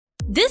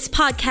This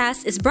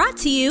podcast is brought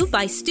to you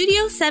by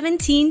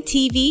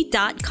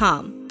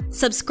Studio17TV.com.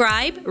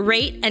 Subscribe,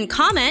 rate, and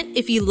comment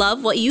if you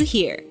love what you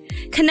hear.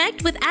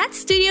 Connect with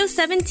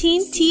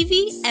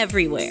 @Studio17TV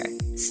everywhere.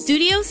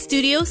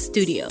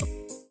 Studio.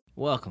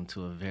 Welcome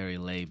to a very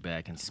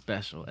laid-back and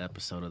special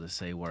episode of the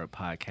Say Word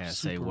podcast.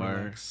 Say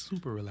Word.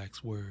 Super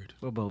relaxed word.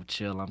 We're both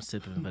chill. I'm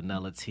sipping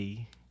vanilla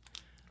tea.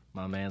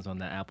 My man's on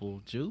the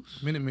apple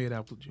juice. Minute Maid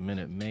apple juice.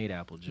 Minute Maid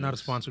apple juice. Not a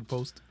sponsored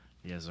post.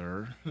 Yes,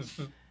 sir.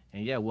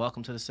 And yeah,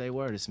 welcome to the Say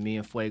Word. It's me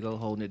and Fuego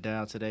holding it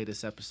down today.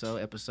 This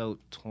episode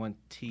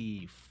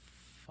 25-ish.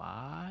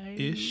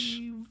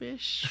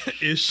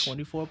 Ish.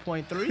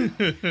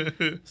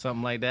 24.3.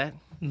 Something like that.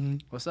 Mm-hmm.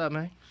 What's up,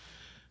 man?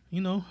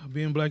 You know,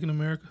 being black in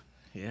America.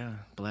 Yeah,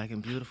 black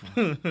and beautiful.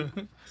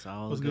 It's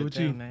all What's a good good with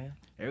thing, you? man.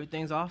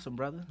 Everything's awesome,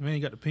 brother. Man, you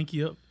got the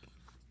pinky up.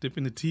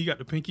 Dipping the tea, got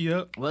the pinky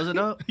up. Was it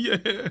up? Yeah.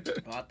 Oh,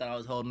 I thought I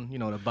was holding,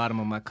 the bottom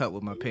of my cup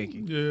with my pinky.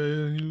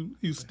 Yeah,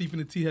 you steeping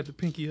the tea, had the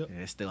pinky up. Yeah,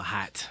 it's still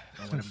hot.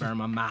 I want to burn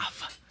my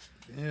mouth.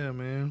 Yeah,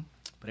 man.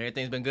 But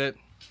everything's been good.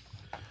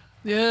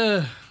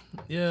 Yeah.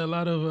 A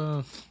lot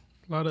of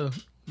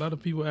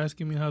people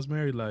asking me how's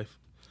married life.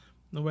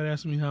 Nobody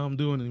asking me how I'm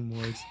doing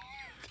anymore.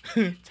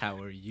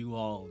 How are you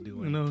all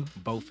doing? You know,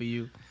 both of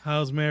you.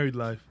 how's married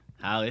life?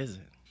 How is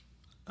it?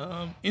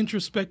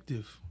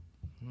 Introspective.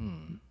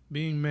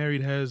 Being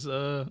married has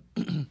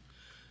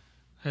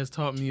has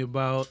taught me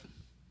about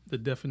the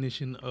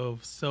definition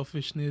of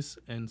selfishness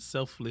and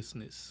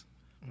selflessness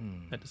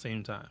at the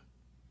same time.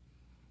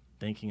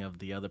 Thinking of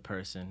the other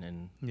person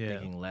and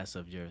thinking less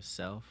of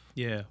yourself.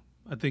 Yeah,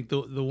 I think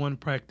the one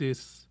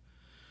practice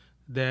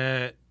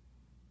that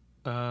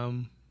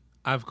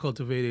I've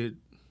cultivated,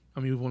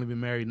 I mean, we've only been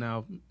married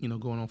now,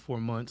 going on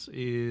 4 months,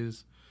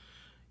 is,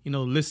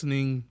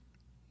 listening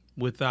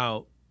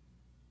without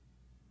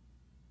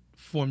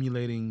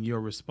formulating your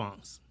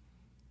response.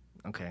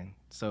 Okay,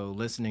 so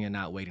listening and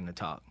not waiting to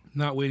talk.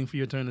 Not waiting for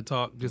your turn to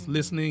talk, just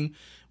listening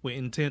with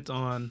intent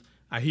on,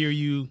 I hear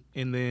you,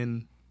 and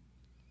then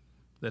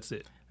that's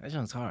it. That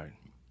sounds hard.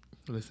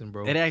 Listen,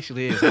 bro. It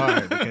actually is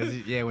hard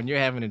because when you're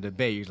having a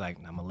debate, you're like,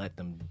 I'm gonna let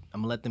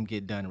them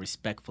get done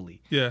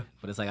respectfully. Yeah.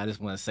 But it's like I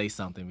just want to say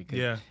something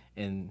because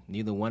and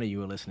neither one of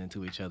you are listening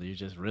to each other. You're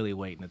just really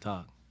waiting to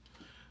talk.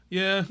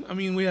 Yeah, I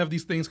mean, we have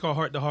these things called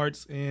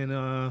heart-to-hearts,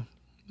 and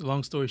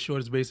long story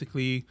short is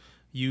basically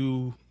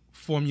you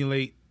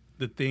formulate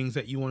the things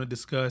that you want to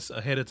discuss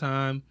ahead of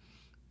time,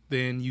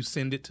 then you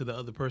send it to the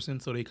other person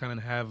so they kind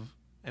of have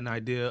an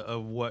idea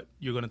of what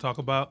you're going to talk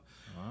about,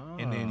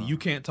 and then you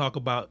can't talk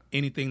about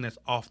anything that's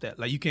off that.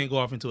 Like, you can't go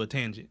off into a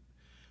tangent.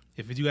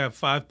 If you have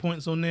 5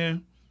 points on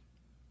there,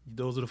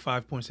 those are the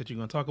 5 points that you're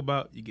going to talk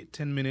about. You get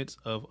 10 minutes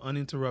of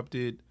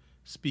uninterrupted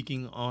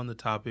speaking on the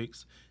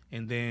topics,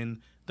 and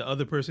then the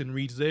other person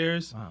reads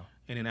theirs,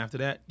 and then after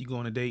that, you go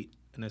on a date,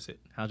 and that's it.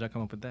 How'd y'all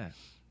come up with that?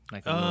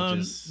 Like a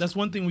little that's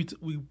one thing we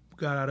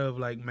got out of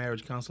like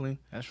marriage counseling.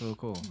 That's real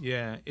cool.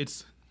 Yeah,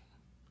 it's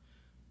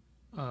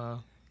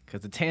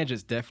because the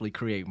tangents definitely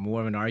create more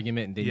of an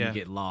argument, and then you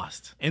get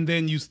lost. And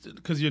then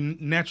because you're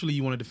naturally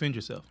you want to defend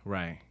yourself.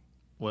 Right.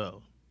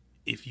 Well,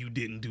 if you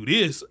didn't do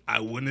this, I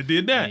wouldn't have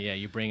did that. Yeah,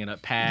 you're bringing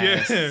up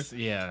past.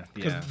 Yeah.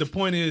 Because the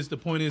point is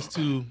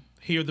to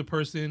hear the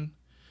person,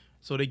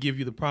 so they give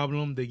you the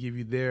problem, they give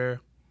you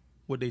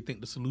what they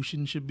think the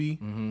solution should be.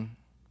 Mm-hmm.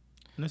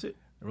 And that's it.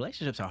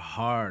 Relationships are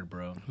hard,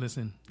 bro.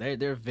 Listen.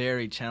 They're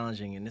very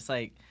challenging, and it's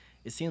like,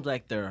 it seems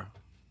like they're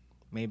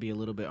maybe a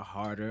little bit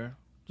harder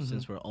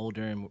since we're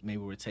older and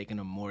maybe we're taking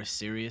them more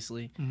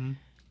seriously. Mm-hmm.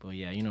 But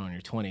yeah, in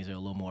your 20s, they're a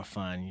little more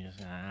fun. You just,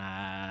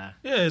 Yeah,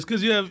 it's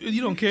because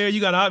you don't care. You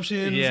got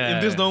options. Yeah.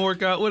 If this don't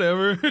work out,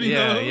 whatever. you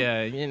know?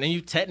 And you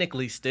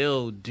technically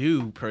still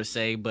do, per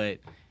se, but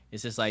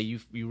it's just like you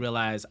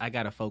realize I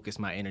got to focus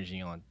my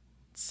energy on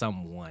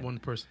someone. One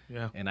person,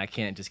 yeah. And I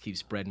can't just keep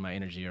spreading my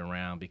energy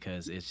around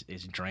because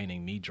it's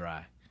draining me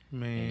dry.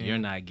 Man. And you're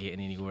not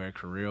getting anywhere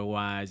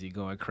career-wise. You're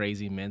going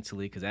crazy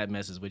mentally because that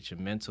messes with your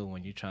mental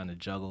when you're trying to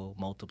juggle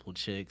multiple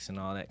chicks and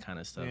all that kind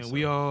of stuff. And so.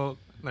 we all,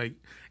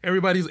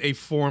 everybody's a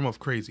form of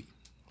crazy.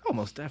 Oh,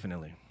 most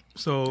definitely.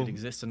 So it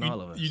exists in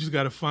all of us. You just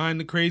got to find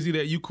the crazy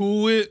that you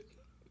cool with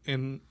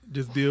and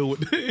just deal with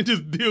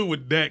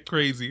that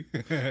crazy.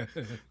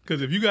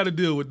 Because if you got to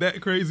deal with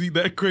that crazy,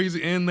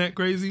 and that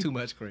crazy. Too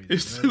much crazy.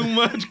 It's too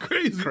much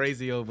crazy.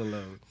 Crazy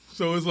overload.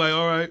 So it's like,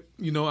 all right,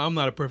 I'm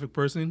not a perfect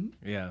person.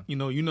 Yeah.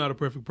 You're not a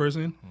perfect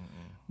person.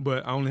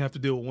 But I only have to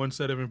deal with one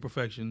set of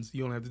imperfections.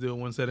 You only have to deal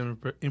with one set of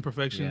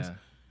imperfections. Yeah.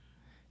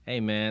 Hey,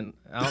 man,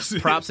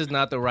 props is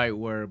not the right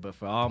word, but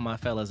for all my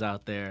fellas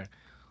out there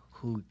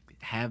who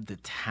have the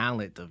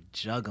talent of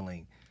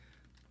juggling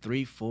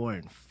 3, 4,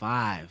 and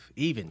 5,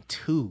 even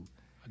 2.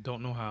 I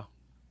don't know how.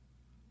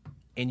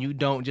 And you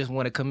don't just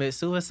want to commit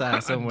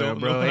suicide somewhere,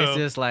 bro. It's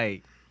just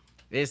like,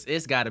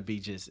 it's got to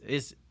be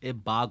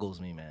it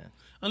boggles me, man.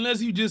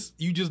 Unless you just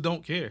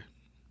don't care.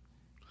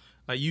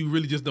 Like, you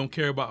really just don't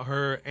care about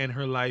her and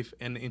her life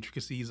and the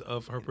intricacies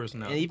of her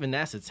personality. And even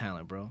that's a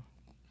talent, bro.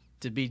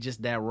 To be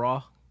just that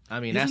raw.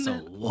 I mean, that's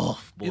a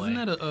wolf, boy. Isn't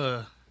that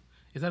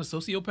is that a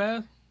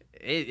sociopath?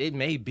 It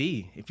may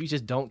be if you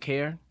just don't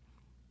care,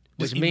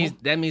 Just which means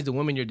that means the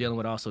women you're dealing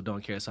with also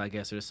don't care. So I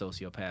guess they're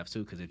sociopaths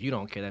too. Because if you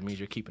don't care, that means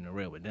you're keeping it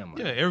real with them.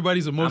 Like, Yeah,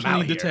 everybody's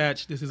emotionally out here.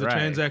 detached. This is a Right.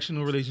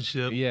 transactional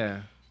relationship.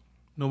 yeah.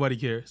 Nobody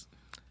cares.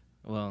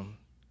 Well,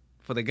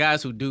 for the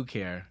guys who do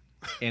care,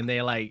 and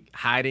they're like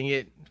hiding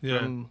it Yeah.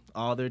 from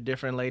all their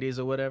different ladies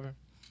or whatever,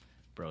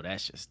 bro,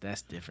 that's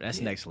different. That's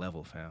next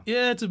level, fam.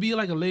 Yeah, to be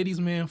like a ladies'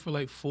 man for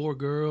like 4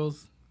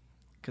 girls.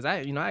 Because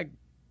I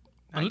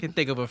can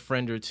think of a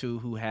friend or two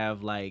who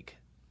have like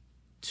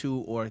 2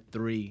 or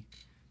 3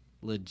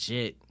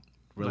 legit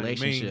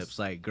relationships,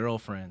 like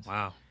girlfriends.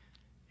 Wow.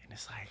 And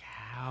it's like,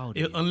 how do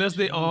you Unless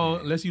do that?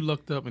 unless you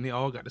looked up and they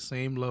all got the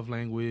same love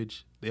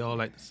language, they all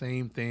like the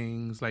same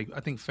things. Like I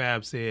think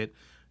Fab said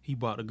he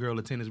bought a girl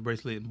a tennis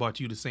bracelet and bought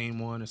you the same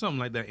one or something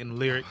like that in the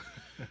lyric.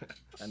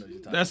 I know what you're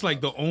talking That's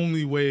like the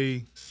only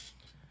way,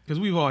 because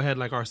we've all had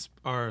like our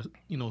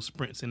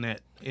sprints in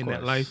that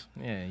course. life.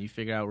 Yeah, you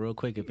figure out real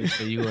quick if it's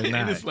for you or not.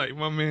 And it's like,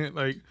 my man,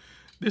 like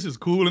this is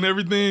cool and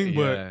everything,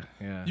 but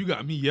yeah. you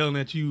got me yelling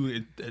at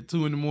you at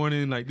 2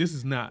 a.m. Like this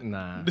is not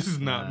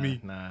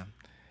me. Nah.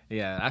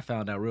 Yeah, I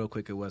found out real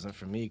quick it wasn't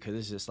for me because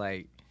it's just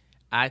like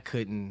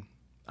I'm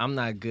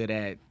not good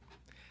at.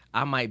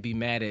 I might be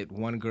mad at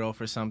one girl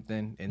for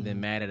something and then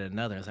mad at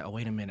another. It's like, oh,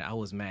 wait a minute, I'm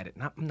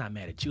not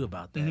mad at you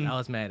about that. I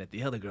was mad at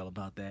the other girl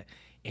about that.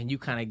 And you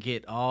kind of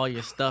get all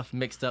your stuff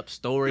mixed up,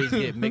 stories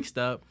get mixed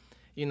up,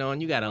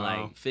 and you got to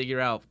like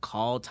figure out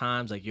call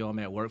times. Like, yo, I'm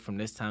at work from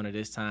this time to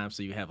this time,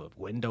 so you have a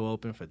window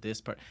open for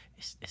this part.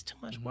 It's too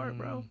much work,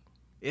 bro.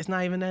 It's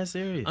not even that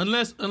serious.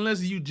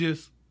 Unless you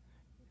just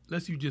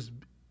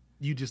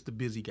the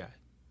busy guy.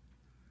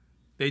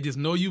 They just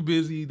know you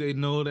busy. They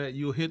know that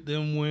you'll hit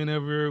them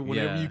whenever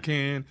you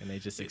can. And they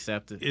just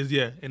accept it.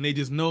 And they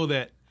just know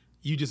that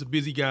you just a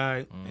busy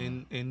guy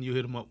and you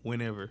hit them up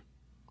whenever.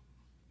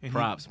 And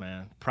Props,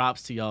 man.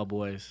 Props to y'all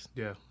boys.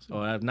 Yeah.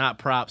 Or not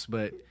props,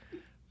 but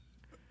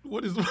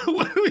What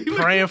are we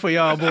praying for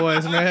y'all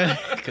boys, man.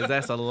 Because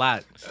that's a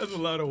lot. That's a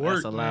lot of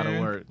work. That's a lot of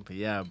work. But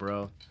yeah,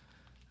 bro.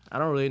 I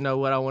don't really know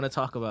what I want to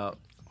talk about.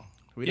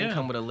 We didn't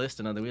come with a list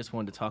or nothing. We just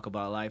wanted to talk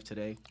about life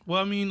today. Well,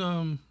 I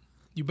mean,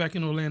 you back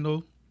in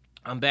Orlando.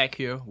 I'm back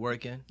here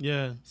working.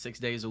 Yeah. 6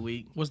 days a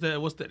week. What's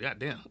that?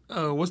 Goddamn.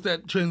 What's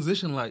that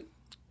transition like?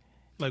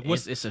 Like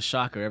it's a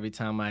shocker every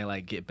time I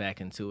like get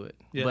back into it.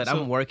 Yeah, but so-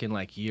 I'm working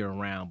like year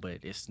round, but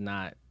it's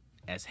not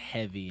as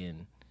heavy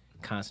and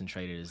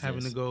concentrated as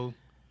having this. to go.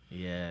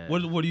 Yeah.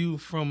 What do you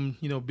from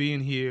being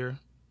here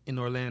in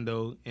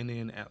Orlando and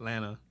in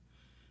Atlanta?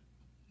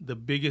 The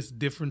biggest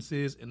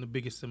differences and the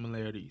biggest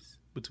similarities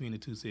between the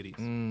two cities.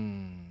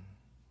 When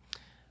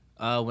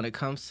it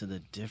comes to the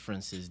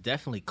differences,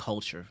 definitely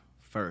culture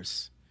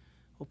first.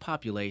 Well,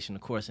 population,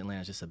 of course,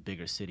 Atlanta's just a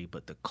bigger city,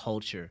 but the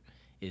culture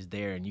is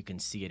there and you can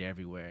see it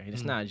everywhere. And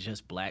it's not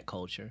just black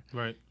culture.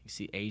 Right. You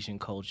see Asian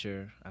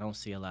culture. I don't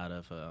see a lot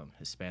of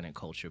Hispanic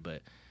culture,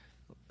 but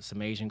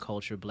some Asian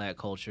culture, black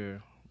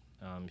culture,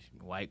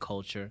 white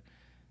culture.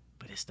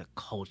 But it's the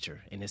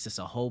culture. And it's just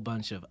a whole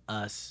bunch of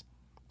us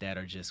that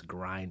are just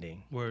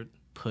grinding,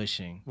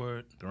 pushing,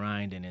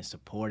 grinding, and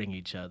supporting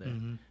each other.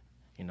 Mm-hmm.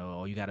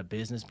 Oh, you got a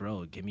business,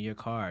 bro? Give me your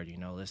card.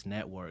 Let's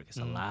network. It's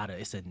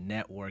it's a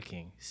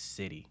networking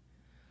city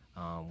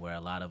where a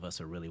lot of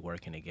us are really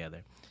working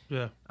together.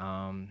 Yeah.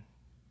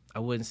 I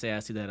wouldn't say I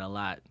see that a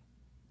lot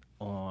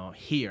on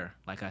here,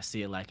 like I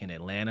see it like in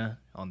Atlanta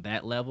on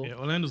that level. Yeah,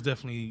 Orlando's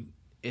definitely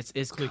It's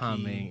clicky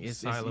coming. It's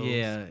silos.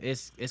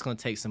 it's gonna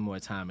take some more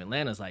time.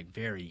 Atlanta's like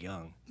very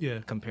young,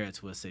 compared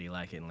to a city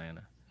like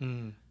Atlanta.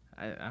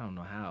 I don't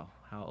know how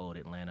old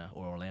Atlanta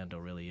or Orlando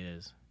really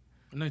is.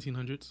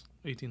 1900s,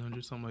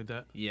 1800s, something like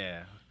that.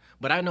 Yeah,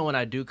 but I know when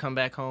I do come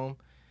back home,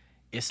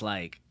 it's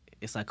like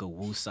a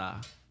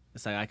woosah.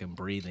 It's like I can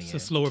breathe in. It's a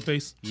slower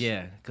pace.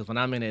 Yeah, because when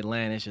I'm in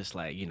Atlanta, it's just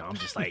like, I'm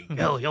just like,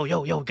 yo,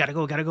 gotta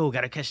go,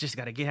 gotta catch this,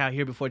 gotta get out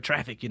here before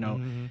traffic, You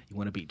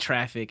want to beat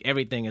traffic.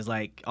 Everything is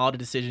like, all the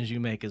decisions you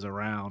make is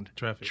around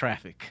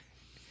traffic.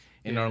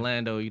 In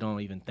Orlando, you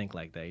don't even think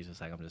like that. You're just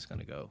like, I'm just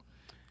gonna go.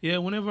 Yeah,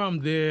 whenever I'm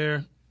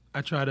there,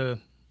 I try to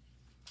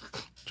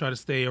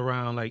stay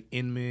around like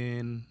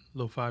Inman,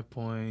 Low 5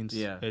 Points,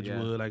 Edgewood.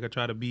 Yeah. Like I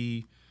try to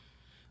be,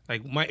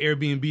 like my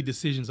Airbnb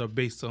decisions are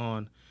based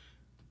on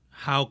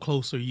how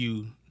close are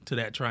you to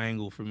that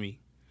triangle for me.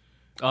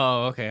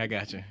 Oh, okay, I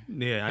got you.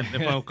 Yeah,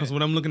 because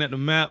when I'm looking at the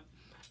map,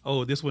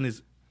 this one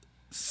is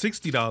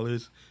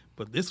 $60,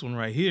 but this one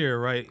right here,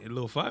 right at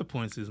Low 5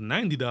 Points is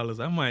 $90.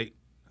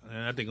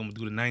 I think I'm gonna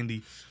do the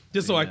 90,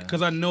 just so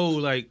because I know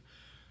like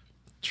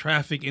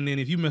traffic, and then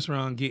if you mess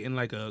around getting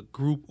like a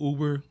group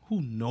Uber,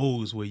 who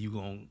knows where you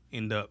gonna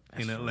end up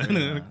in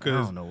Atlanta? I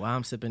don't know why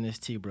I'm sipping this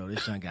tea, bro.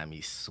 This junk got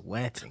me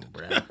sweating,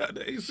 bro.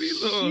 The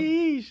AC's on.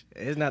 Sheesh.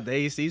 It's not the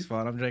AC's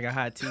fault. I'm drinking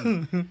hot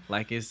tea.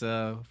 Like it's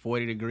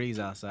 40 degrees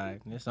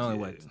outside. It's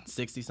only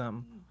 60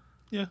 something.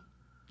 Yeah.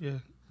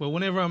 But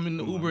whenever I'm in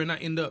the Uber and I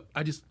end up,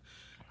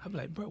 I'm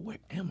like, bro, where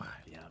am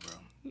I? Yeah, bro.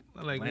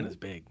 Like, Atlanta's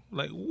big.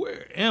 Like,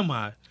 where am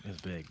I?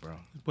 It's big, bro.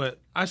 But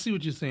I see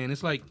what you're saying.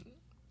 It's like,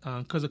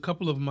 because a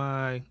couple of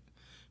my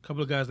A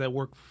couple of guys that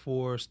work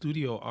for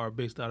studio are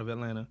based out of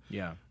Atlanta.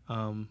 Yeah.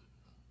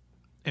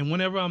 And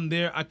whenever I'm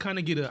there, I kind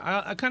of get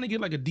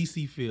like a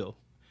DC feel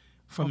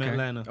from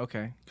Atlanta.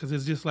 Okay. Because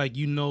it's just like,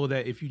 you know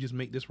that if you just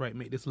make this right,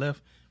 make this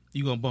left,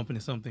 you're going to bump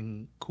into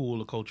something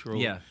cool or cultural.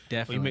 Yeah,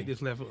 definitely. Or you make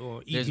this left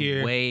or eat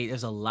here.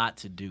 There's a lot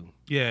to do.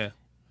 Yeah.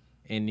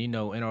 And, you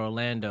know, in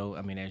Orlando,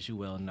 I mean, as you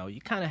well know,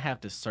 you kind of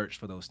have to search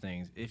for those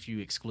things if you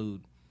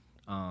exclude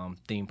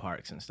theme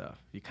parks and stuff.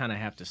 You kind of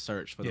have to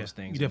search for those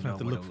things. You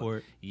definitely have to look for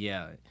it.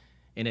 Yeah.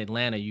 In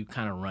Atlanta, you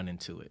kind of run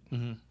into it.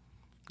 Mm-hmm.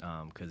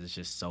 Because it's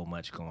just so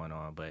much going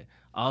on. But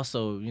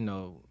also, you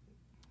know,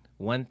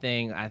 one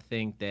thing I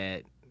think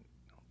that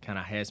kind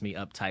of has me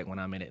uptight when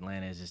I'm in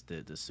Atlanta is just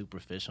the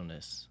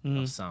superficialness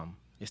of some.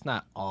 It's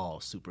not all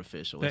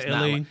superficial. The It's LA,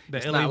 not like, the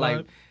it's LA not like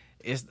vibe?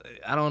 it's.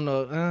 I don't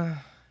know.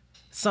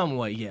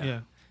 Somewhat, yeah.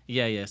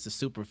 Yeah. It's the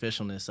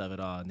superficialness of it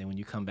all. And then when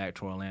you come back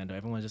to Orlando,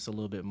 everyone's just a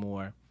little bit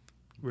more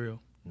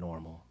Real.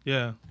 normal.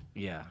 Yeah.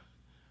 Yeah.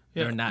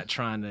 Yeah. They're not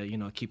trying to, you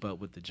know, keep up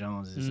with the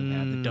Joneses and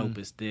have the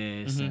dopest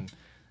this and,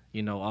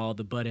 you know, all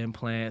the butt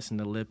implants and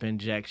the lip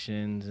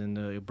injections and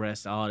the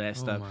breast, all that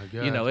stuff. my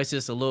God. You know, it's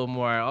just a little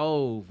more,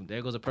 oh,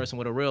 there goes a person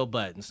with a real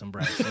butt and some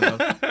breasts. You know?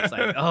 It's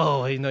like,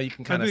 oh, you know, you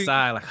can kind of think-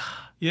 sigh like,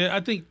 Yeah, I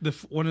think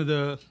one of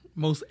the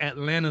most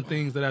Atlanta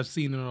things that I've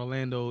seen in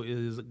Orlando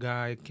is a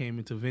guy came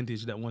into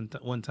Vintage that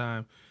one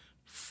time,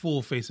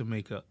 full face of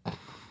makeup.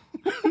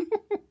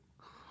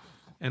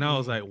 And I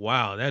was like,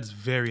 wow, that's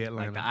very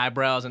Atlanta. like the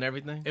eyebrows and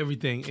everything.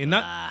 Everything. And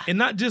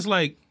not just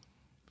like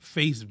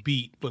face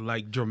beat, but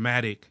like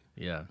dramatic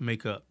Yeah.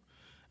 makeup.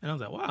 And I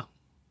was like, wow,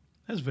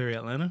 that's very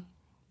Atlanta.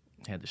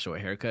 Had the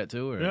short haircut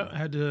too? Or?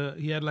 Yeah,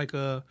 he had like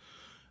a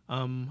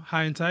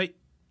high and tight,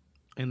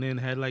 and then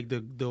had like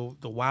the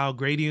wild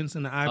gradients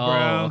in the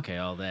eyebrow. Oh, okay,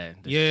 all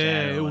that. The Yeah,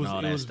 shadow it and all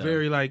was that it was stuff.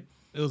 very like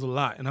it was a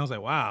lot, and I was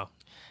like, wow,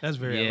 that's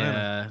very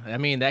Atlanta. Yeah, I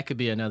mean that could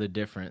be another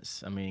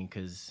difference. I mean,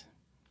 because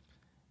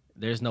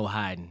there's no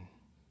hiding.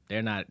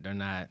 They're not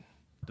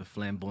the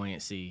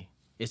flamboyancy.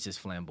 It's just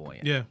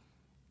flamboyant. Yeah,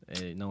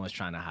 No one's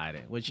trying to hide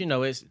it. Which, you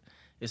know, it's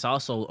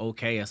also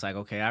okay. It's like,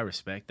 okay, I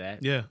respect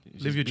that. yeah.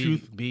 Just Live your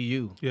truth. Be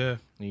you. Yeah,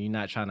 And you're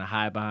not trying to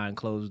hide behind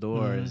closed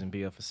doors and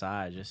be a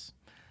facade. Just,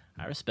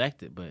 I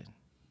respect it, but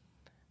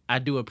I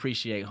do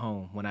appreciate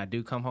home. When I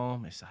do come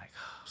home, it's like,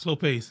 slow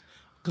pace.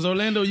 Because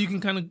Orlando, you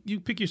can you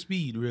pick your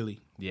speed really.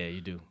 yeah,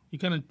 you do. You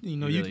kind of You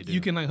really do. you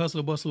can like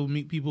hustle bustle,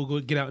 meet people, go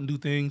get out and do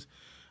things,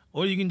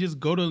 or you can just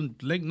go to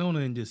Lake Nona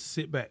and just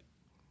sit back.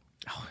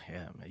 Oh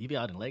yeah, man. You be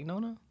out in Lake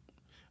Nona?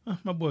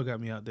 My boy got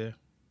me out there.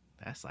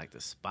 That's like the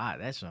spot.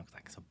 That's like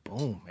it's a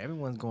boom.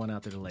 Everyone's going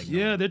out there to Lake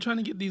Yeah, Nona. they're trying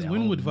to get these That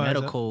Wynwood whole vibes.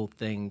 medical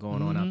thing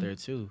going on out there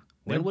too.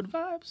 Wynwood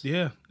vibes?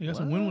 Yeah, they got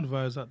some What? Wynwood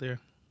vibes out there.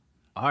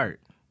 Art.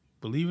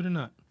 Believe it or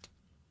not.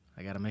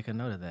 I gotta make a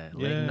note of that.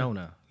 Yeah. Lake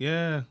Nona.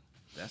 Yeah.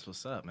 That's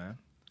what's up, man.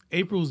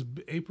 April's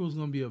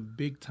gonna be a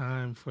big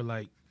time for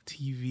like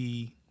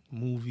TV,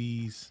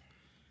 movies.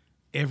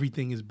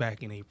 Everything is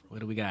back in April. What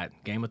do we got?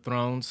 Game of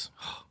Thrones.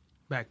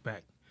 Back.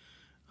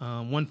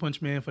 One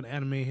Punch Man for the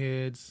anime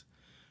heads.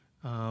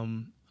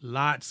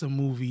 Lots of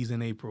movies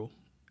in April.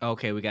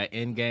 Okay, we got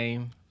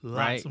Endgame. Lots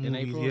Right of in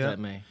movies, April. yeah. Is that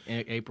May?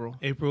 April.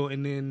 April,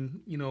 and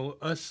then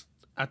Us.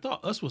 I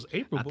thought Us was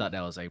April. I thought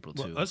that was April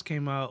but too. Us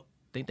came out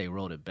I think they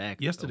rolled it back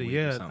yesterday. a week or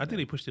Yeah, I something. think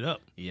they pushed it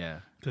up Yeah.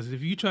 because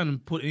if you're trying to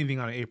put anything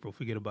out in April,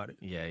 forget about it.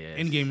 Yeah.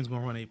 Endgame is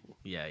gonna run April.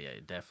 Yeah,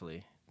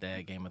 definitely.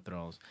 That Game of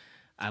Thrones.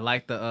 I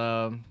like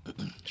the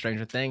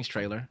Stranger Things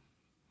trailer.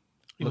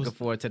 Looking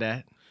forward to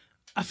that.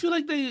 I feel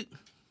like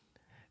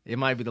It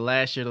might be the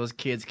last year those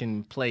kids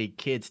can play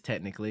kids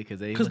technically because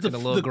they because looking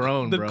a little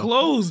grown, the bro.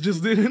 clothes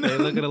just didn't. They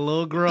looking a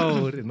little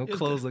grown, and the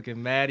clothes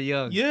looking mad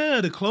young.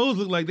 Yeah, the clothes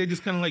look like they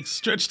just kind of like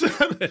stretched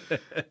out.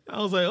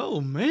 I was like, oh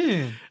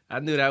man. I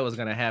knew that was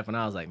gonna happen.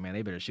 I was like, man,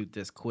 they better shoot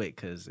this quick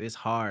because it's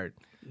hard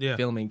Yeah.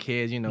 filming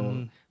kids. You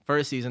know,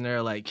 first season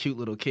they're like cute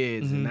little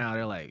kids, and now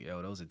they're like,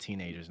 yo, those are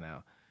teenagers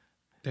now.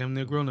 Damn,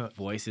 they're grown up.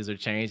 Voices are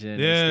changing. Yeah.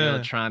 They're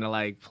still trying to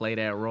like play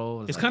that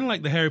role. It's kind of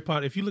like the Harry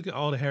Potter. If you look at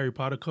all the Harry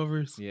Potter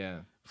covers, yeah.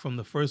 from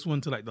the first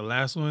one to like the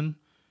last one,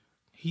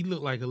 he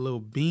looked like a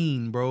little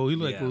bean, bro. He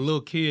looked like Yeah. a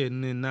little kid,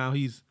 and then now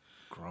he's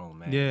Grown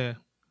man. yeah.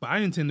 But I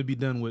intend to be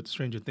done with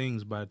Stranger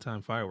Things by the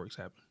time fireworks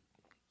happen.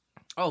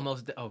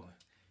 Oh,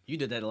 you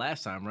did that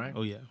last time, right?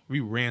 Oh yeah, we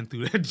ran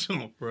through that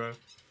jump, bro.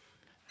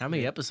 How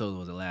many episodes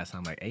was it last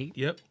time? Like 8?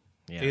 Yep,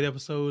 Yeah. 8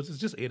 episodes. It's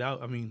just 8 hours.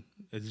 I mean,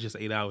 it's just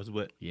 8 hours.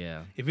 But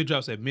Yeah. if it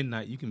drops at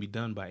midnight, you can be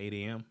done by 8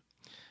 a.m.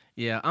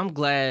 Yeah, I'm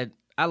glad.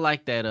 I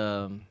like that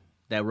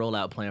that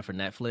rollout plan for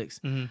Netflix.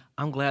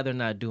 I'm glad they're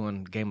not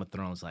doing Game of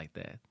Thrones like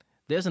that.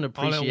 There's an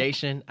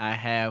appreciation I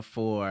have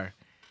for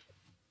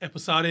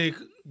Episodic.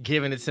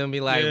 giving it to me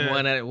like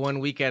Yeah. one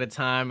week at a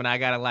time, and I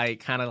gotta like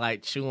kind of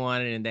like chew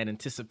on it and that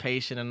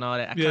anticipation and all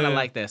that. I kind Yeah. of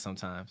like that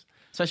sometimes,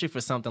 especially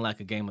for something like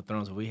a Game of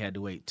Thrones where we had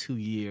to wait 2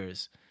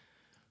 years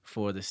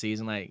for the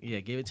season. Like, yeah,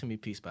 give it to me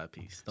piece by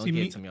piece. Don't See,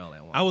 give me- it to me all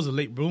at once. I was a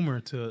late bloomer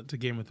to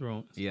Game of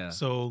Thrones. Yeah.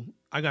 So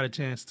I got a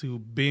chance to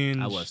binge.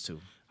 I was too.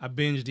 I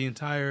binged the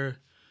entire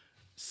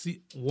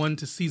season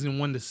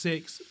 1 to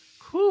 6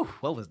 Whew,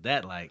 what was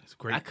that like? It's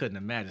great. I couldn't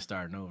imagine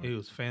starting over. It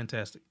was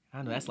fantastic.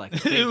 I know that's like the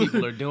thing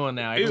people are doing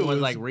now. Everyone's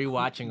was- like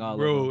rewatching all of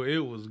them. Bro, it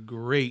was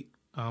great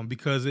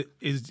because it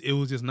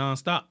was just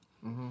nonstop.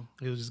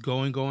 It was just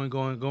going,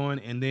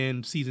 and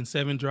then season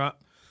 7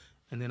 dropped,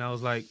 and then I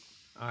was like,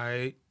 all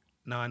right,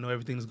 now I know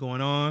everything that's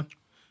going on,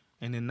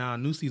 and then now a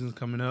new season's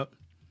coming up.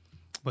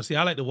 But see,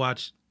 I like to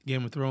watch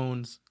Game of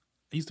Thrones.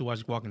 I used to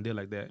watch Walking Dead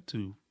like that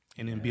too,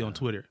 and then be on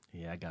Twitter.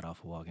 Yeah, I got off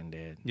of Walking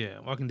Dead. Yeah,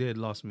 Walking Dead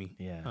lost me.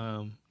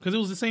 Yeah. Because it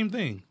was the same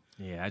thing.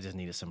 Yeah, I just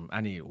needed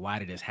why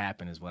did this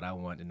happen is what I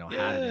wanted to know.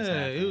 How did this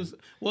happen? It was,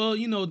 well,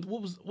 you know,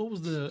 what was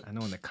the, I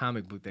know in the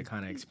comic book they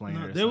kind of explained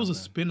it or there was a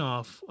something.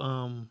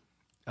 spinoff,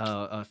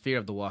 Fear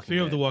of the Walking Fear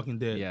Dead. of the Walking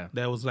Dead. Yeah.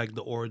 That was like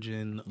the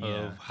origin Yeah.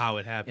 of how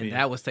it happened. And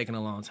that was taking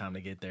a long time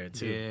to get there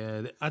too.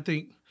 Yeah, I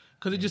think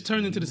because it just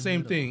turned into the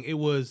same thing. It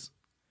was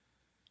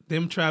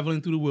them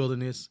traveling through the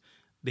wilderness.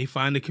 They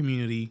find a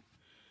community,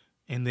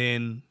 and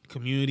then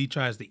community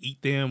tries to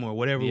eat them or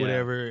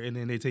whatever, and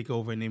then they take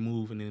over and they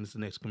move, and then it's the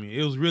next community.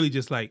 It was really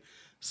just like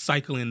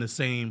cycling the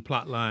same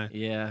plot line.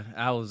 Yeah,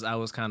 I was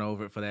kind of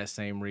over it for that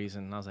same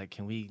reason. I was like,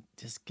 can we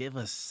just give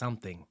us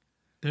something?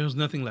 There was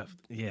nothing left.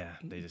 Yeah,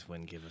 they just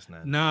wouldn't give us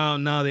nothing.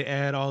 Now they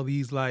add all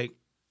these like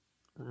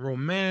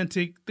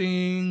romantic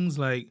things,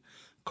 like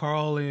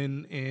Carl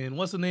and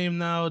what's the name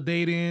now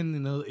dating. You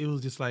know, it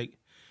was just like,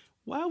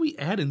 why are we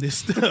adding this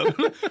stuff?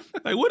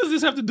 Like, what does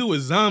this have to do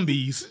with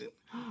zombies?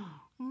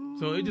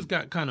 So it just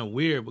got kind of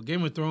weird. But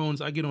Game of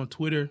Thrones, I get on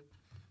Twitter,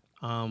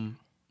 and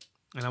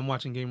I'm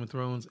watching Game of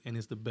Thrones, and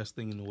it's the best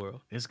thing in the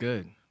world It's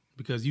good.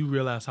 because you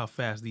realize how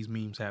fast these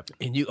memes happen.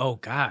 And oh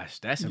gosh,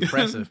 that's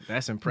impressive.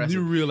 That's impressive.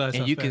 You realize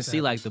and how you can fast see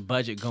that like the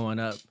budget going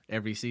up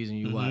every season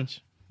you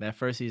watch. That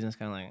first season is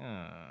kind of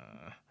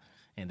like,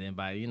 and then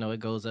by it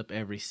goes up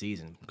every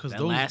season. 'Cause That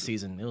those- last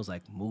season it was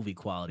like movie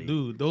quality.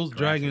 Dude, those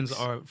dragons graphics.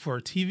 are, for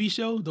a TV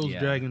show, those Yeah.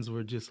 dragons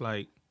were just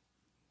like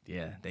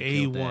Yeah,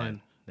 they killed that.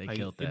 A1. They Like,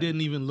 killed that. It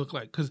didn't even look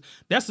like, because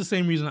that's the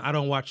same reason I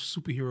don't watch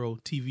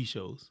superhero TV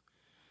shows.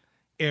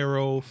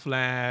 Arrow,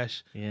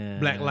 Flash, Yeah.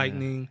 Black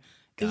Lightning.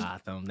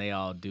 Gotham, they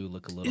all do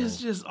look a little. It's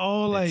just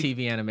all the like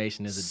TV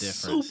animation is a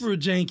difference. super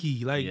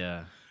janky. Like,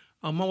 Yeah.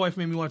 my wife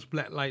made me watch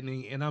Black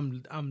Lightning, and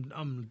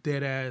I'm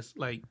dead ass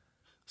like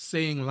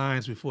saying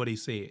lines before they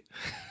say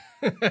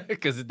it.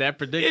 Because it's that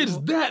predictable. It's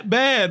that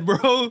bad,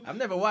 bro. I've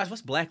never watched.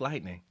 What's Black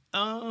Lightning?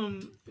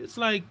 It's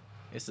like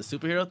It's a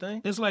superhero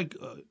thing?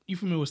 you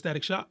familiar with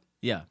Static Shock?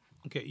 Yeah.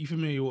 Okay, you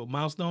familiar with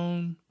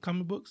Milestone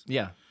comic books?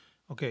 Yeah.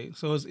 Okay,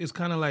 so it's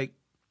kind of like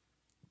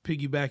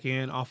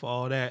piggybacking off of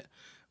all that,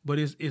 but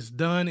it's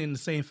done in the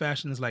same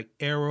fashion as like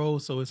Arrow,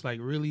 so it's like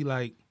really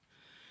like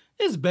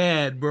it's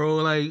bad, bro.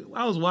 Like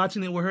I was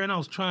watching it with her, and I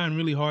was trying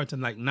really hard to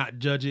like not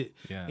judge it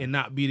Yeah. and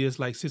not be this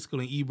like Siskel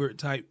and Ebert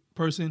type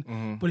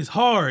person, but it's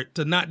hard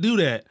to not do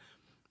that.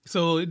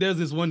 So there's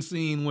this one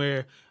scene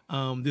where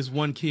this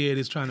one kid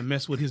is trying to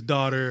mess with his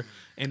daughter,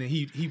 and then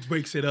he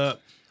breaks it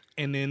up,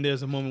 and then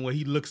there's a moment where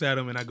he looks at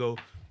him, and I go,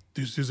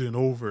 "This isn't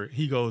over."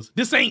 He goes,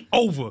 "This ain't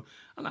over."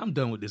 I'm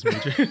done with this,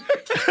 Major.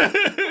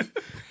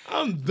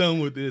 I'm done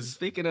with this.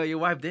 Speaking of your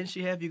wife, didn't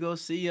she have you go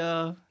see?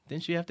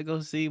 Didn't she have to go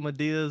see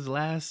Medea's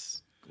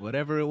last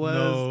whatever it was?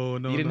 No,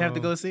 You didn't have to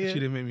go see it. She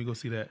didn't make me go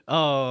see that.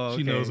 Oh,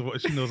 She okay.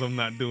 She knows I'm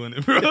not doing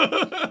it, bro.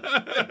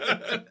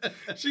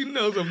 She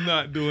knows I'm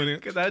not doing it.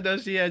 Because I know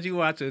she had you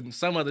watching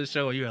some other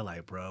show, and you were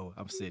like, "Bro,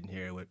 I'm sitting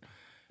here with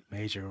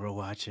Major. We're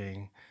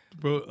watching."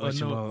 Bro, What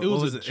you no, want? it was What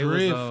a was it? It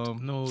was,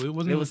 drift. No, it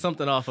wasn't. It was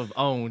something off of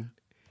OWN,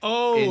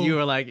 oh, and you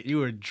were like, you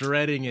were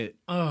dreading it.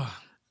 uh,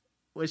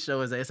 What show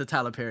is that? It's a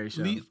Tyler Perry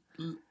show.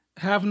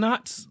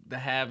 have-nots. The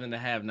Have and the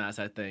Have-Nots,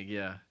 I think.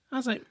 Yeah, I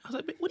was like,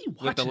 "Babe, what are you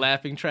watching?" with the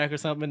laughing track or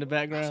something in the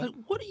I was background. like,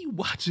 "What are you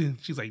watching?"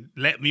 She's like,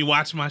 "Let me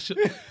watch my show."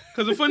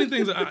 Because the funny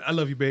thing is, I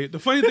love you, babe. The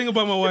funny thing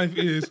about my wife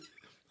is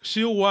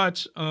she'll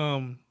watch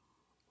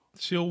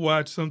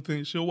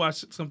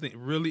something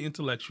really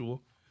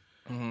intellectual,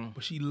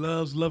 but she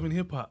loves Love and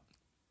Hip Hop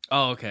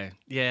Oh, okay.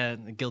 Yeah,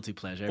 guilty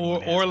pleasure.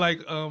 or Everyone has one.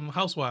 like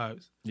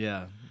Housewives.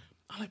 Yeah,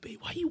 I'm like, "Babe,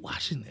 why are you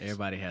watching this?"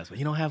 everybody has one.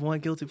 You don't have one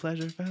guilty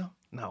pleasure, fam?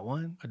 Not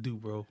one? I do,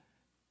 bro.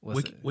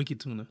 What's it? Wicked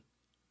Tuna.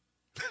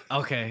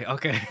 Okay.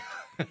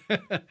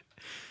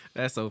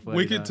 That's so funny.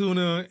 Wicked dog.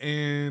 Tuna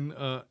and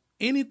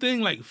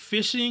anything like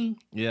fishing,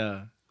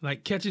 Yeah.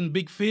 like catching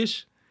big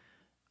fish.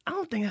 I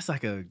don't think that's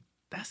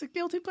a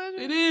guilty pleasure.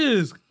 It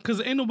is,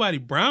 because ain't nobody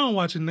brown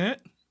watching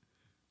that.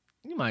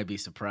 You might be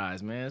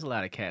surprised, man. There's a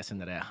lot of cats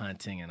into that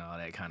hunting and all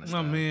that kind of My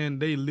stuff. man,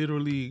 they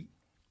literally,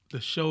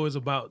 the show is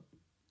about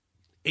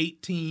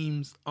 8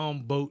 teams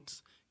on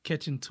boats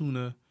catching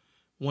tuna,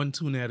 one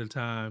tuna at a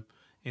time,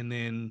 and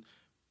then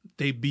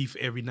they beef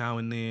every now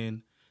and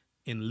then,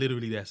 and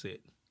literally that's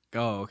it.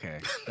 Oh, okay.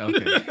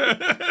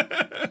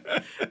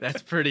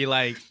 That's pretty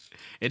like,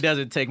 it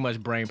doesn't take much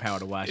brain power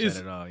to watch that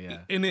at all, yeah.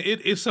 And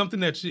it's something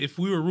that if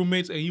we were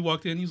roommates and you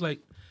walked in, he's like,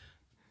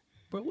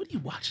 "Bro, what are you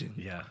watching?"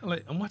 Yeah. I'm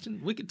like, "I'm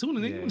watching Wicked Tuna,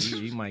 Yeah,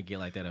 nigga." you might get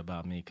like that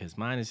about me because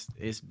mine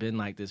it's been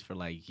like this for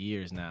like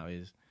years now.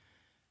 Is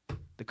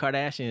The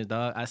Kardashians,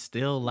 dog. I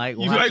still like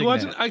You watching like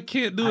watching? that. I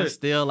can't do I it.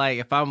 still like,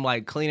 if I'm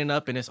like cleaning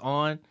up and it's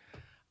on,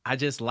 I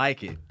just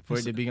like it for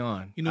it to be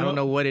on. You know I don't what?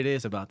 know what it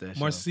is about that show.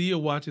 Marcia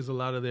watches a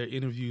lot of their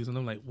interviews, and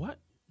I'm like, what?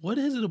 What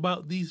is it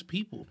about these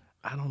people?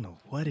 I don't know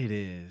what it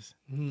is.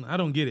 I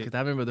don't get it. Because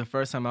I remember the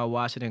first time I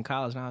watched it in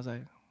college, and I was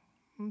like,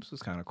 this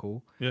was kind of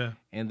cool. Yeah.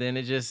 And then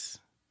it just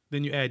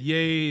Then you add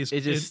yay.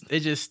 it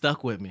just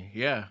stuck with me.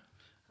 Yeah.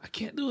 I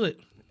can't do it.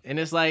 And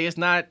it's like, it's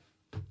not,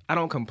 I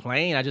don't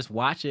complain. I just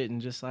watch it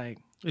and just like,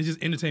 It's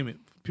just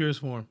entertainment,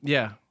 purest form.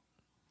 yeah.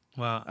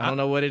 Wow. I don't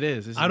know what it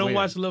is. It's I don't weird.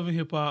 watch Love and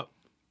Hip Hop,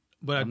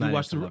 but I'm not I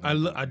into Love and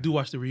Hip Hop. I do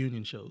watch the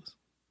reunion shows.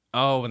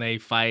 Oh, when they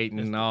fight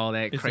and all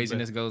that it's the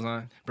craziness goes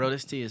on. Bro,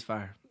 this tea is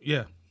fire.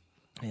 Yeah.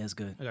 Yeah, it's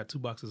good. I got 2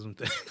 boxes of them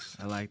things.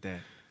 I like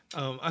that.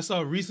 I saw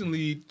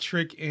recently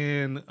Trick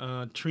and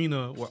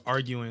Trina were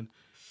arguing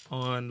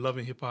on Love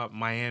and Hip Hop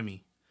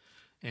Miami.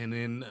 And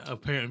then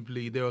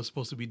apparently they were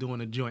supposed to be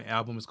doing a joint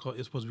album. It's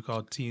supposed to be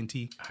called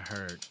TNT. I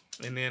heard.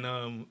 And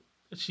then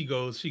she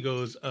goes,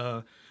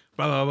 blah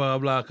blah blah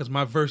blah, because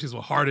my verses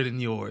were harder than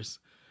yours.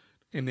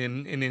 And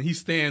then he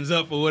stands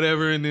up or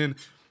whatever, and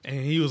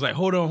he was like,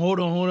 hold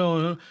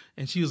on.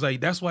 And she was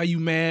like, that's why you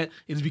mad.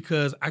 It's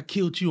because I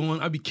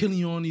be killing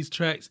you on these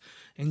tracks.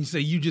 And he said,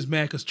 you just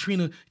mad because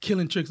Trina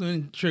killing Trick.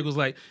 And Trick was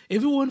like,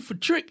 if it wasn't for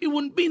Trick, it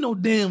wouldn't be no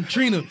damn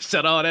Trina.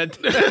 Shut all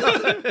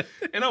that.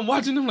 And I'm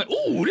watching them like,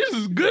 ooh, this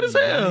is good as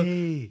hell.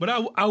 Hey. But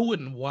I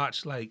wouldn't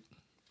watch like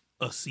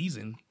a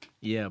season.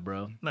 Yeah,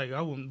 bro. Like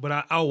I wouldn't,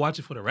 but I'll watch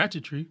it for the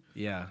ratchetry.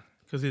 Yeah.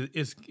 Because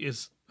it's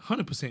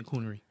 100%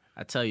 coonery.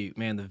 I tell you,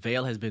 man, the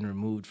veil has been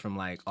removed from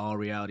like all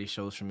reality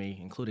shows for me,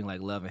 including like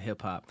Love and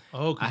Hip Hop.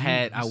 Oh, 'cause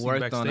I you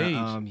worked on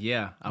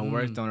backstage. I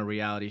worked on a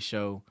reality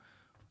show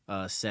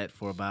set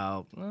for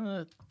about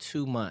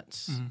 2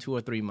 months, 2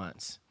 or 3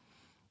 months.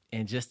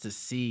 And just to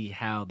see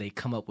how they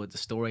come up with the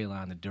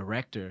storyline, the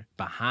director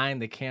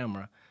behind the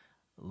camera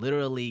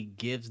literally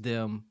gives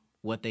them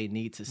what they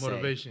need to say.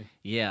 Motivation.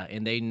 Yeah,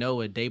 and they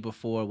know a day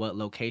before what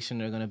location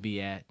they're going to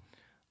be at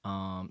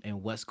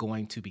and what's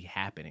going to be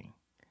happening.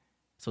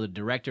 So the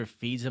director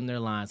feeds them their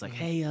lines like,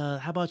 hey, how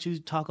about you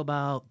talk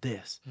about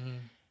this?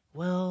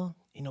 Well,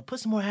 put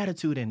some more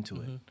attitude into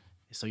it.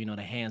 So,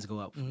 the hands go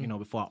up,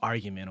 before an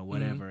argument or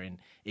whatever, and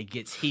it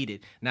gets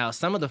heated. Now,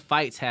 some of the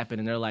fights happen,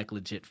 and they're like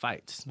legit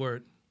fights.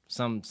 Word.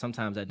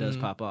 Sometimes that does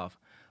pop off.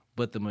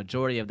 But the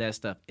majority of that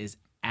stuff is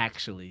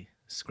actually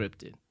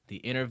scripted. The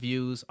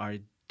interviews are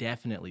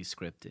definitely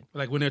scripted.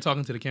 Like when they're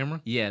talking to the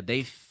camera? Yeah,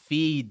 they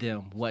feed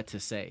them what to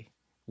say,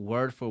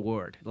 word for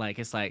word. Like,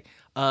 it's like,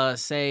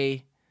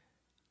 say,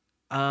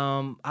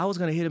 I was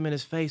going to hit him in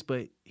his face,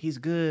 but he's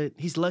good.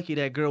 He's lucky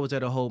that girl was there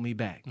to hold me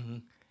back.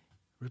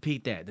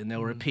 Repeat that. Then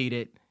they'll repeat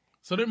it.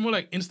 So they're more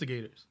like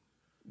instigators.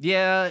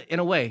 Yeah, in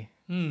a way.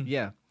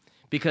 Yeah.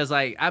 Because,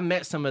 like, I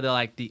met some of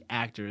the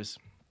actors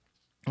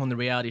on the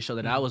reality show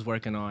that I was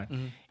working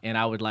on, and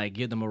I would, like,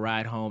 give them a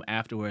ride home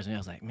afterwards, and I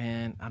was like,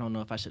 man, I don't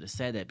know if I should have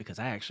said that because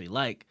I actually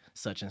like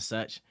such and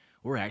such.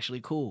 We're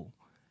actually cool.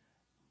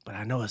 But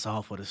I know it's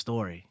all for the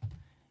story.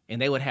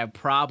 And they would have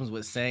problems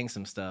with saying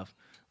some stuff,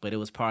 but it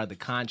was part of the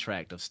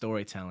contract of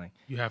storytelling.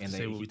 You have to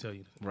say what we tell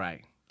you.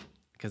 Right.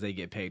 Because they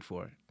get paid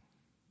for it.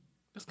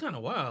 That's kind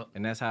of wild.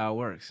 And that's how it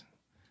works.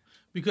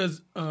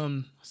 Because, I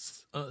don't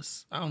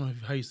know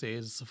how you say it.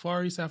 Is it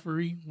Safari?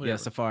 Whatever. Yeah,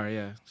 Safari,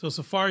 yeah. So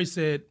Safari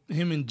said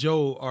him and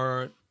Joe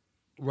are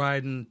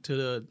riding to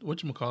the,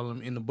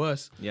 whatchamacallit, in the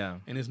bus. Yeah.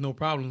 And there's no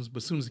problems. But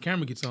as soon as the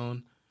camera gets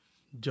on,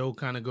 Joe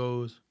kind of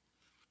goes,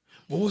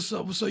 well, what's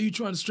up? You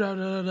trying to strap,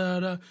 da, da, da,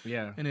 da.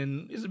 Yeah. And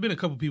then there's been a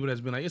couple people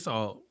that's been like, it's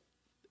all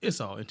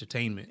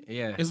entertainment.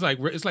 Yeah. It's like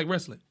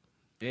wrestling.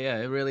 Yeah,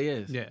 it really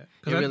is. Yeah.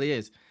 It really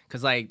is.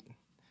 Because, like,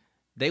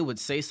 they would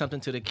say something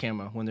to the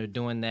camera when they're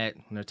doing that,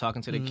 when they're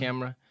talking to the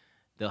camera.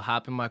 They'll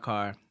hop in my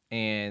car,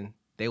 and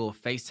they will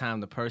FaceTime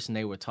the person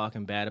they were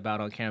talking bad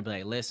about on camera, be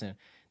like, listen,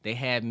 they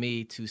had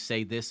me to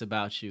say this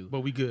about you.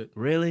 But we good.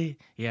 Really?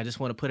 Yeah, I just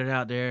want to put it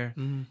out there.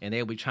 And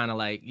they'll be trying to,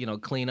 like,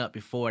 clean up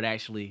before it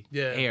actually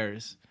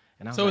airs.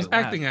 And I was So like, it's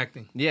wow.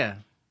 acting. Yeah.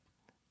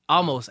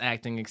 Almost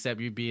acting,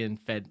 except you're being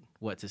fed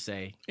what to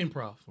say.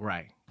 Improv.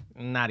 Right.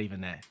 Not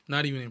even that.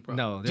 Not even improv.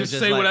 No. they're Just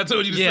say like, what I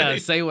told you to say. Yeah,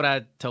 say what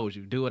I told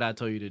you. Do what I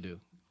told you to do.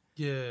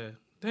 Yeah.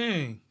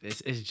 Dang.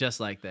 It's just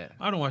like that.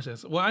 I don't watch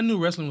that. Well, I knew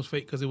wrestling was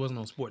fake because it wasn't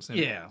on Sports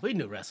Center. Yeah, we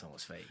knew wrestling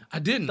was fake. I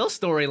didn't. Those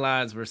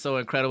storylines were so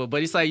incredible,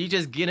 but it's like you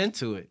just get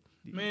into it.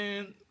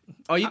 Man.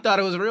 Oh, you thought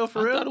it was real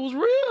for real? I thought it was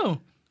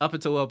real. Up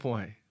until what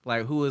point?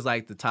 Like, who was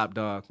like the top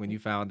dog when you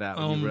found out,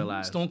 when you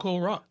realized? Stone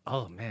Cold Rock.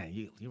 Oh, man,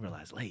 you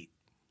realized late.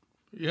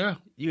 Yeah.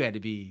 You had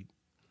to be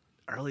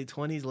early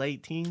 20s,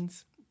 late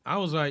teens. I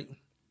was like,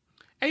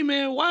 hey,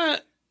 man, why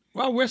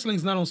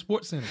wrestling's not on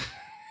Sports Center?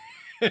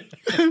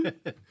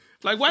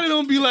 Like, why they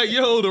don't be like,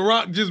 yo, The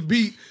Rock just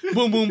beat,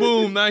 boom, boom,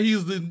 boom. Now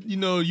he's the,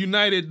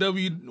 United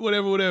W,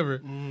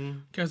 whatever.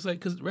 Cause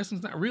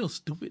wrestling's not real,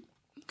 stupid.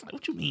 Like,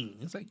 what you mean?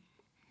 It's like,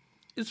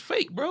 it's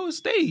fake, bro. It's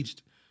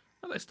staged.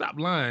 I was like, stop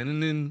lying.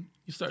 And then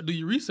you start do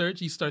your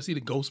research. You start see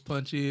the ghost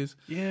punches.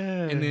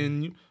 Yeah. And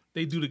then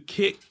they do the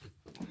kick.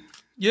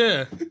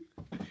 Yeah.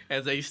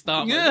 as they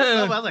stomp.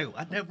 Yeah. I was like,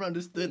 I never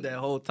understood that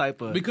whole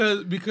type of.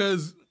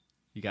 because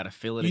You gotta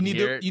feel it. you and need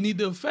hear it. you need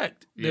the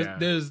effect. Yeah.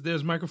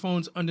 There's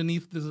microphones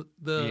underneath the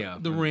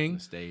ring, the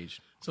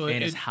stage. So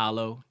and it- it's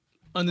hollow.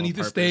 underneath the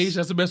purpose. stage.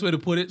 That's the best way to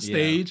put it. Yeah,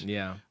 Stage,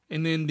 Yeah.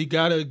 and then you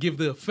gotta give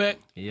the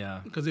effect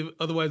Yeah. because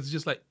otherwise it's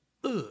just like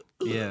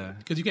Yeah.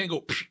 because you can't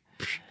go.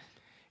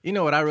 You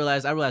know what I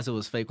realized? I realized it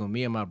was fake when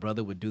me and my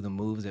brother would do the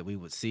moves that we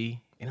would see,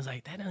 and it's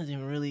like that doesn't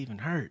even really even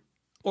hurt.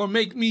 Or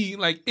make me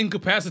like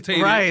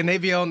incapacitated, Right, and they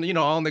be on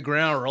on the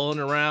ground rolling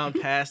around,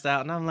 passed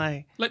out, and I'm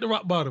like, like the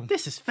rock bottom.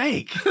 this is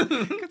fake because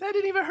that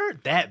didn't even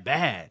hurt that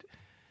bad.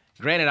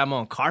 Granted, I'm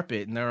on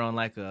carpet and they're on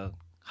like a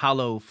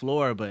hollow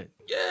floor, but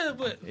Yeah,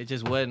 but it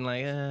just wasn't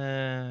like.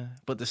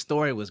 But the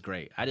story was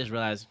great. I just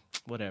realized,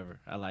 whatever,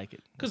 I like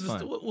it. because It's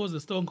fun. what was the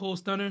Stone Cold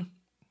Stunner?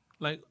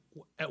 Like,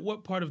 at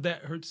what part of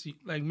that hurts you?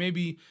 Like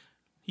maybe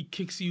he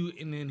kicks you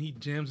and then he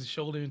jams his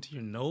shoulder into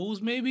your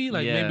nose. Maybe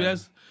like Yeah. maybe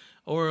that's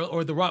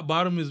or the rock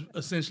bottom is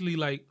essentially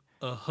like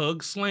a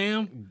hug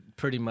slam.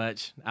 Pretty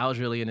much. I was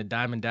really into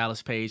Diamond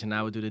Dallas Page, and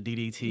I would do the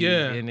DDT.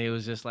 Yeah. And it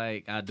was just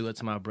like, I'd do it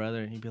to my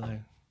brother, and he'd be like,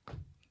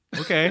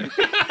 okay.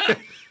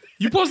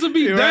 You supposed to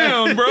be You're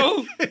down, right.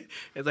 bro.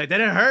 It's like, that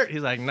didn't hurt.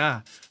 He's like,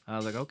 nah. I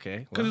was like,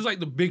 okay. Because it's like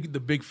the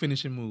big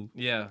finishing move.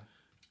 yeah.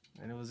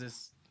 And it was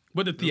just,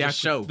 But the was a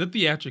show.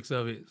 theatrics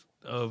of it,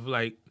 of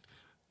like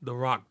the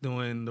Rock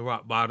doing the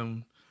rock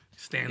bottom,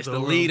 stands it's the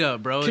over lead him,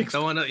 up, bro. And kicks-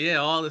 throwing up,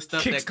 all the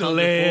stuff kicks that the comes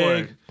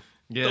leg, before.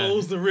 Yeah.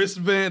 throws the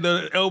wristband,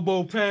 the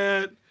elbow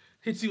pad,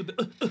 hits you with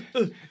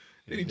the.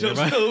 Then he jumps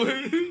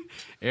over.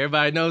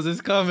 Everybody knows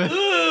it's coming.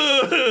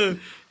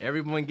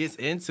 Everyone gets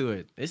into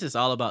it. It's just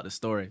all about the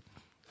story.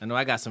 I know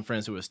I got some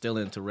friends who are still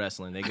into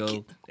wrestling. They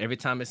go, every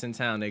time it's in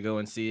town, they go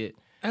and see it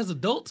As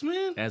adults,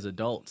 man. as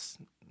adults.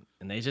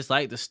 And they just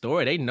like the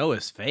story. They know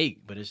it's fake,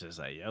 but it's just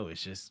like, yo,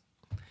 it's just.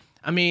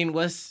 I mean,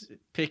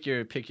 pick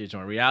your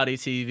joint. Reality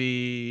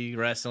TV,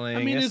 wrestling.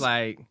 I mean, it's it's-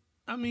 like,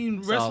 I mean,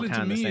 all wrestling to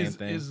kinda me same is,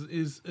 thing.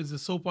 is a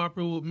soap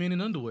opera with men in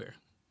underwear.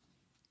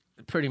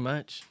 pretty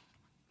much.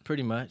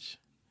 Pretty much.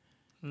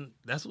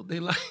 That's what they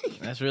like.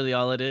 That's really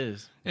all it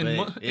is. And But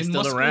mu- it's and still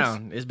muscles.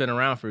 around. It's been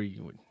around for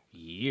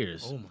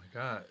years. Oh my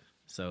god.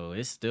 So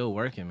it's still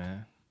working,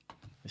 man.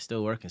 It's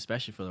still working,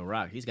 especially for The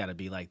Rock. He's got to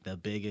be like the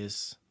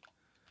biggest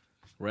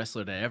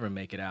wrestler to ever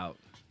make it out.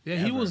 Yeah,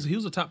 Ever. he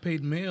was a top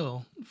paid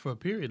male for a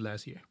period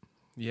last year.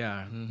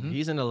 Yeah. Mm-hmm.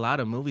 He's in a lot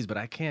of movies, but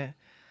I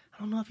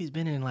don't know if he's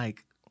been in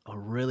like a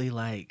really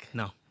like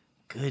No.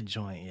 good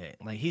joint yet.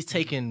 Like he's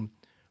taking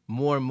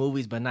more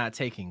movies, but not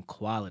taking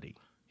quality.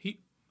 He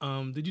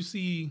did you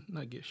see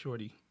not Get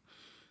Shorty?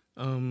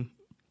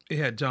 It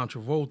had John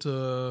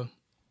Travolta,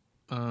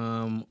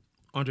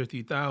 Andre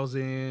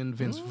 3000,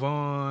 Vince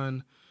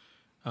Vaughn,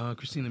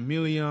 Christina Three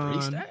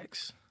Milian.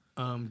 stacks.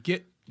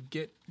 Get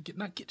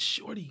not Get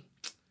Shorty.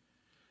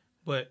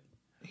 But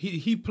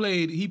he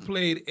played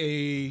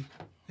a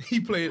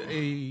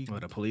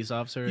What, a police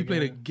officer? he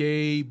played a again?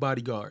 gay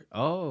bodyguard.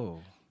 Oh.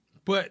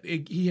 But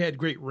he had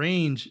great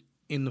range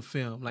in the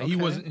film. Like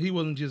Okay. he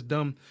wasn't just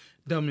dumb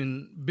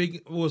and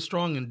big. Was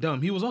strong and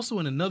dumb. He was also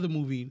in another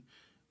movie,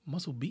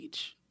 Muscle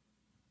Beach,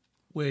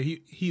 where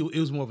it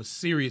was more of a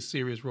serious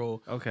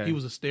role. Okay. He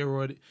was a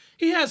steroid.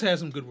 He has had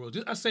some good roles.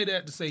 I say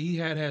that to say he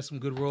had some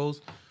good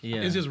roles.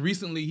 Yeah. It's just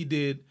recently he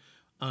did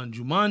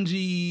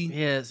Jumanji.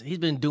 Yes, he's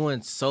been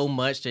doing so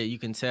much that you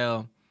can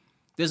tell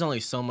there's only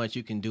so much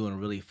you can do and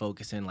really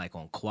focus in like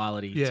on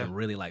quality Yeah. to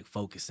really like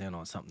focus in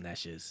on something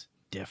that's just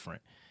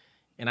different.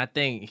 And I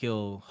think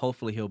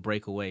hopefully he'll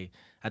break away.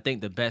 I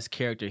think the best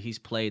character he's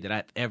played that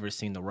I've ever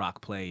seen The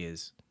Rock play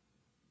is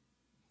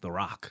The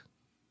Rock.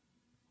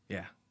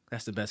 Yeah,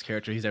 that's the best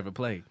character he's ever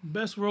played.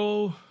 Best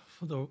role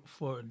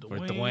for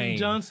Dwayne, Dwayne.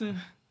 Johnson.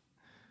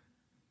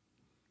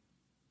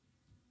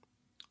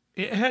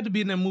 It had to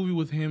be in that movie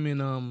with him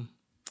and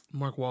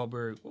Mark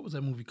Wahlberg. What was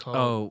that movie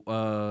called?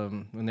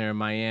 When they're in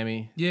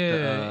Miami.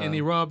 Yeah, and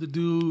they robbed the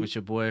dude. with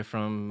your boy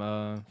from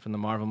the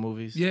Marvel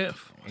movies. Yeah.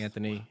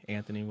 Anthony,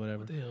 whatever.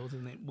 What the hell was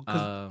his name?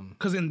 Um,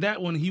 Because in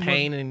that one he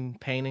Pain was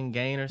and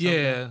Gain or something.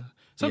 yeah,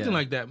 something Yeah.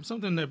 like that,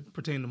 something that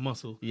pertained to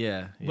muscle.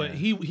 Yeah. But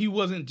he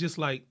wasn't just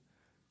like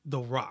The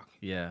Rock.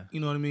 Yeah. You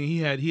know what I mean?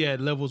 He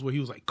had levels where he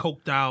was like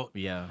coked out.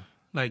 Yeah.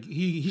 Like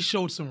he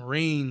showed some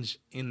range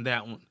in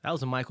that one. That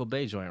was a Michael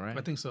Bay joint, right?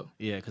 I think so.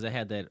 Yeah, because it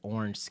had that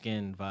orange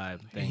skin vibe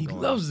thing. He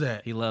going loves on.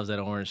 that. He loves that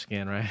orange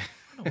skin, right?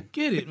 I don't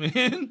get it,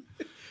 man.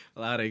 A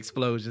lot of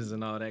explosions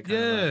and all that kind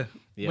of Yeah. stuff.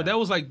 Yeah. But that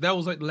was like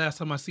the last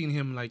time I seen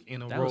him like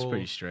in a That role. was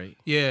pretty straight.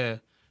 Yeah.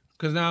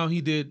 Cause now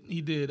he did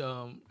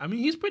I mean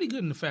he's pretty good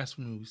in the fast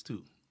food movies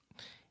too.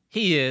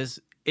 He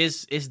is.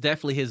 It's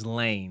definitely his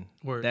lane.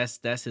 Word.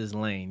 That's his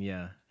lane,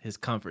 yeah. His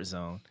comfort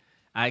zone.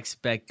 I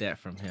expect that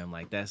from him.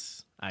 Like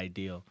that's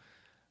ideal.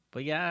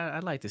 But yeah,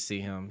 I'd like to see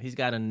him. He's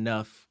got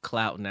enough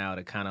clout now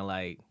to kind of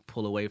like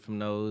pull away from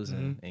those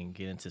and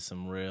get into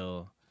some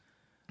real.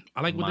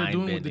 I like what they're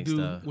doing with the Mind-bending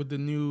dude stuff. with the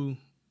new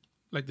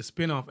like the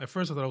spinoff. At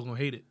first I thought I was gonna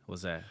hate it.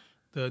 What's that?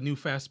 The new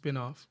Fast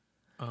spinoff.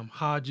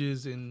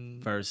 Hodges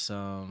and Versus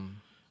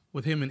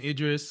with him and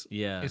Idris.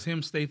 Yeah. It's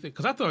him, Statham.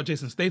 Because I thought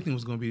Jason Statham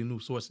was going to be the new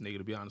Schwarzenegger,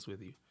 to be honest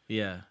with you.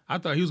 Yeah. I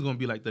thought he was going to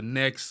be like the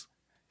next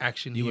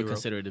action You hero. would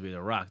consider it to be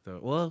The Rock, though.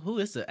 Well, who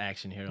is the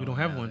action hero? We don't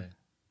have now one. then?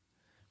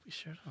 We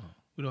sure don't.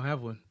 We don't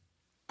have one.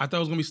 I thought it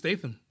was going to be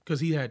Statham because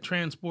he had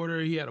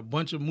Transporter. He had a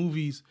bunch of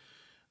movies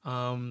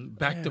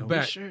back to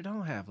back. We sure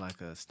don't have like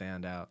a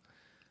standout.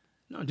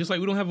 No, just like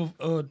we don't have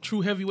a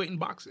true heavyweight in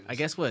boxing. I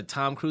guess what,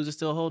 Tom Cruise is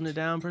still holding it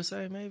down per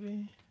se,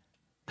 maybe?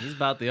 He's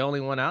about the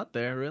only one out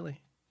there, really.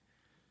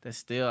 That's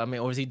still, I mean,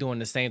 or is he doing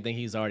the same thing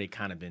he's already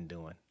kind of been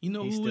doing? You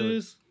know He's who still- it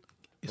is?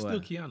 It's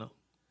What? still Keanu.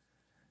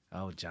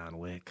 Oh, John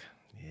Wick.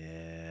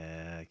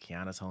 Yeah,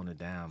 Keanu's holding it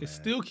down, man. It's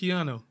still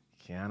Keanu.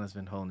 Keanu's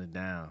been holding it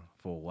down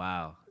for a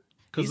while.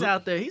 'Cause He's look-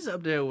 out there. He's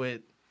up there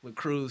with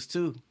Cruise,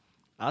 too.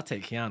 I'll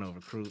take Keanu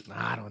over Cruise.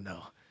 Nah, I don't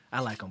know. I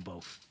like them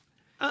both.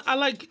 I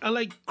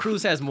like.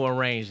 Cruise has more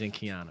range than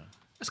Keanu.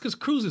 That's because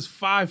Cruz is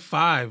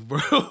 5'5", bro.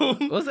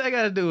 What's that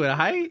got to do with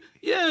height?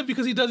 Yeah,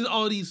 because he does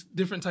all these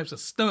different types of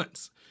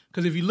stunts.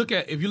 Because if you look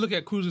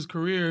at Cruz's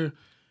career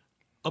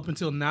up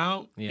until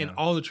now, in Yeah.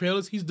 all the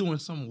trailers, he's doing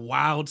some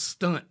wild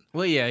stunt.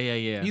 Well,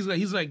 yeah.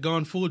 He's like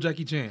gone full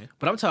Jackie Chan.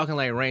 But I'm talking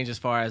like range as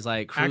far as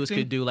like Cruise Acting?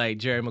 could do like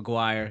Jerry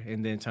Maguire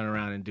and then turn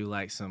around and do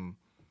like some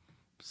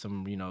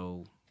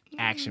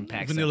action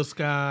packed Vanilla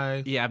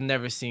Sky, Yeah, I've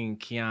never seen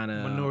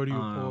Keanu Minority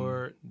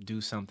Report. do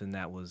something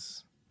that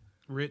was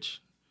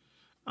Rich.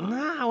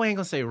 nah, I ain't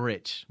gonna say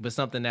rich, but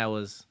something that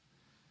was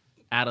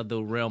out of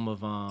the realm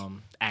of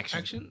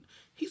action.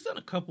 He's done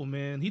a couple,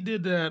 man. He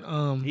did that.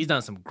 He's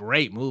done some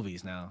great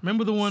movies now.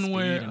 Remember the one Speed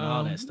where and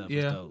all that stuff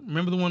is Yeah, dope.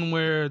 remember the one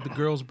where the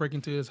girls break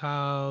into his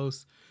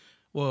house.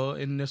 Well,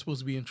 and they're supposed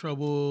to be in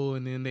trouble,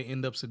 and then they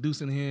end up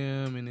seducing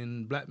him and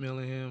then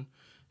blackmailing him.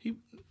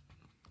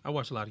 I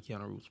watched a lot of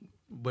Keanu Reeves,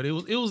 but it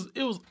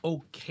was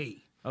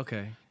okay.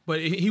 Okay. But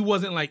he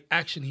wasn't like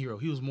action hero.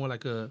 He was more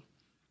like a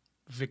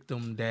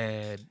victim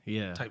dad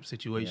Yeah. type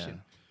situation.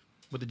 Yeah.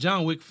 But the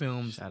John Wick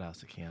films, Shout outs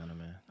to Keanu,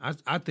 man.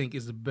 I think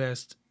is the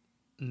best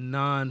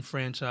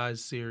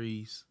non-franchise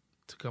series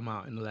to come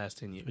out in the last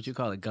 10 years. What you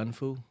call it? Gun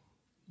Fu?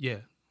 Yeah,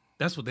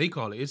 that's what they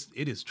call it.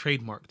 It is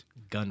trademarked.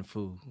 Gun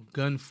Fu.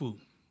 Gun Fu.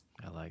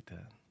 I like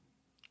that.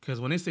 Because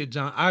when they say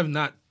John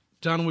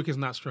Wick has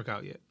not struck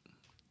out yet.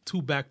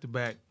 2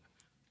 back-to-back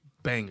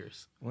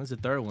bangers When's the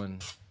third one?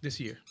 this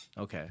year.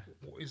 Okay.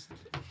 It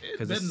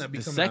Because better not be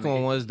the coming second out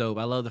one of was dope.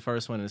 I love the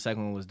first one, and the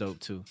second one was dope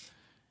too.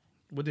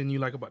 What didn't you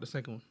like about the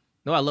second one?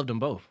 No, I loved them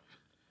both.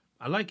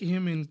 I like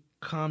him in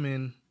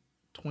Common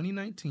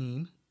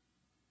 2019.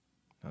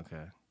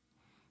 Okay.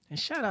 And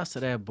shout outs to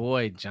that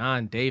boy,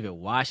 John David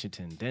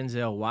Washington,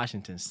 Denzel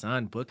Washington's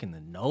son, booking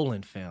the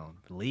Nolan film,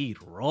 lead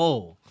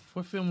role.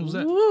 What film was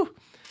that? Woo!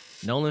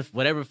 Nolan,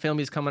 whatever film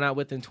he's coming out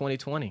with in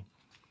 2020,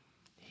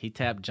 he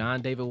tapped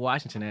John David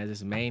Washington as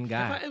his main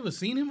guy. Have I ever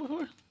seen him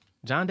before?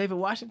 John David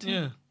Washington?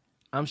 Yeah.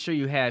 I'm sure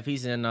you have.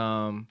 He's in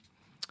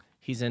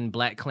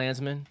Black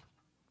Klansman.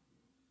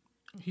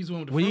 He's the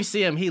one with the When you fro-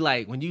 see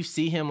him, when you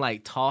see him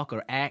like talk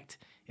or act,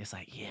 it's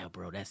like, yeah,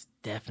 bro, that's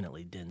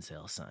definitely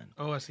Denzel's son.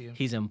 Oh, I see him.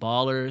 He's in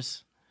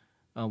Ballers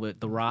with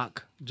The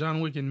Rock,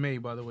 John Wick in May,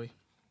 by the way.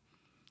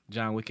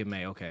 John Wick and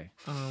May. Okay,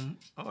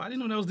 I didn't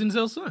know that was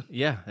Denzel's son.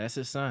 yeah, that's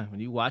his son. When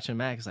you watch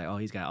him act, it's like, oh,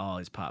 he's got all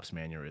his pops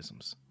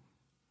mannerisms.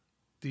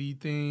 Do you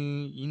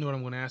think, you know what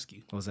I'm going to ask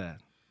you? What's that?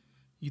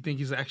 You think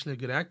he's actually a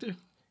good actor?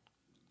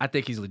 I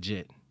think he's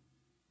legit.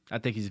 I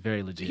think he's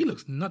very legit. He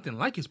looks nothing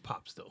like his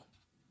pops, though.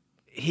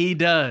 He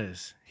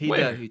does. He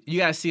Where? does. You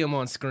gotta see him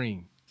on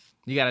screen.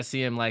 You gotta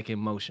see him like in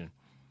motion.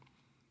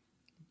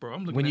 Bro,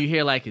 I'm looking When at you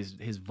hear like his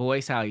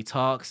voice, how he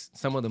talks,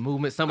 some of the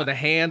movement, some of the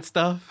hand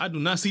stuff. I do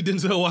not see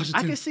Denzel I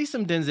Washington. can see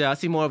some Denzel. I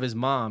see more of his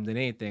mom than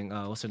anything.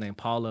 What's her name?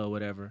 Paula or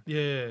whatever.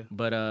 Yeah.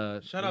 But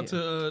Shout out yeah.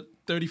 to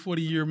 30,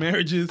 40-year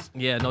marriages.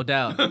 Yeah, no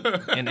doubt.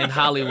 and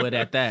Hollywood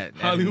at that.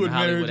 Hollywood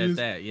Hollywood marriages.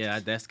 at that. Yeah,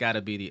 that's got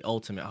to be the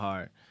ultimate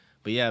hard.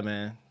 But yeah,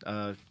 man.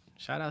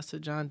 Shout outs to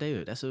John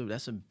David. That's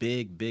a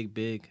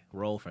big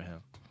role for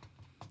him.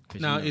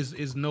 Now,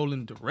 is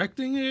Nolan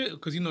directing it?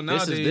 Because,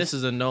 nowadays... this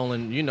is a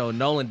Nolan.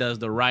 Nolan does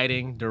the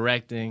writing,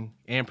 directing,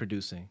 and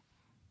producing.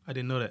 I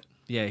didn't know that.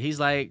 Yeah, he's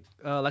like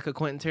a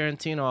Quentin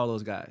Tarantino, all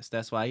those guys.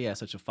 That's why he has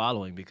such a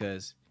following,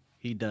 because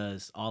he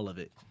does all of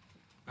it.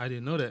 I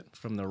didn't know that.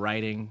 From the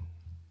writing,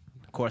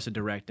 of course, the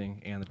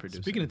directing, and the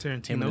producing. Speaking of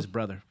Tarantino... Him and his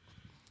brother.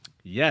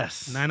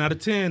 Yes. 9 out of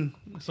 10.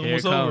 It's Here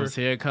almost it comes.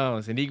 over. Here it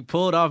comes. And he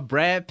pulled off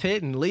Brad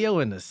Pitt and Leo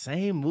in the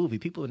same movie.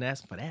 People have been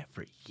asking for that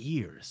for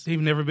years. They've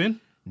never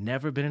been?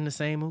 Never been in the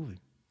same movie.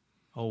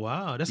 Oh,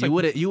 wow. That's You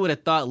would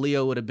have thought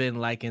Leo would have been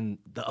like in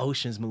the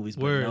Ocean's movies,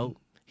 but Word. nope.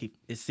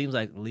 It seems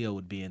like Leo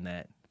would be in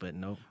that, but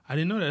nope. I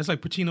didn't know that. It's like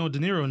Pacino and De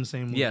Niro in the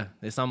same movie. Yeah,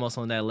 it's almost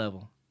on that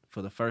level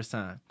for the first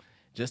time.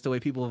 Just the way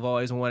people have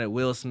always wanted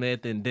Will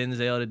Smith and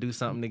Denzel to do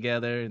something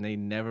together, and they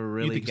never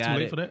really You think it's got too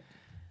late it. for that?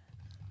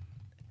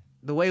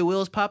 The way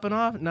Will's popping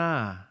off,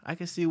 nah. I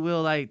can see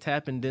Will like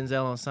tapping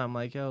Denzel on something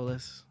like, yo,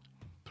 let's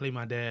Play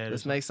my dad.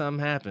 make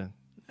something happen.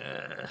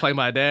 Play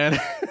my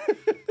dad.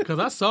 Because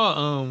I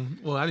saw,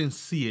 well, I didn't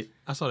see it.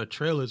 I saw the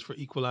trailers for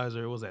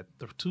Equalizer. What was that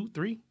 2,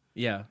 3?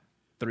 Yeah,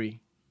 three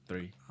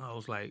 3. I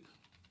was like,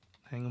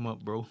 hang him up,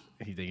 bro.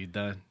 You think he's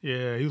done?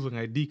 Yeah, he was looking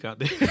like Deke out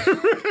there.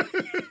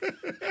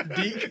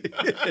 Deke.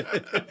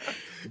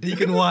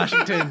 Deacon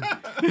Washington.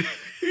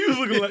 He was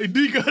looking like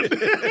Deke out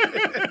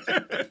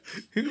there.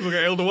 He was looking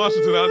like Elder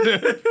Washington out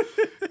there.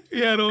 He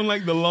had on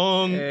like the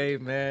long,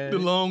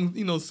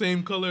 man.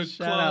 Same color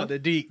Shout cloth. out to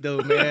Deke though,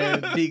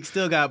 man. Deke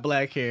still got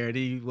black hair.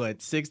 He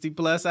 60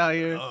 plus out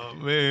here? Oh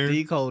man,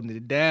 Deke holding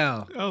it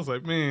down. I was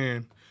like,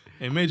 man.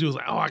 And Major was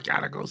like, oh, I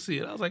gotta go see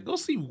it. I was like, go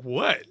see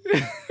what?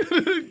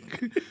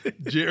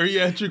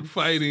 Geriatric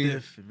fighting.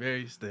 Stiff,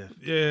 very stiff.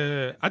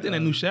 Yeah, I think that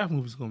new Shaft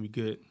movie is gonna be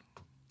good.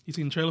 You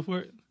seen the trailer for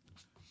it?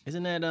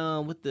 Isn't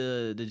that with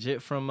the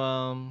jit from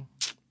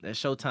that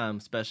Showtime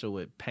special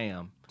with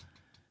Pam?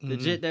 The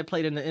jit that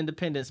played in the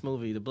Independence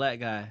movie, the black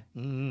guy.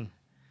 Mm-hmm.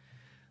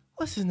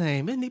 What's his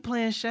name? Isn't he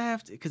playing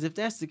Shaft? Because if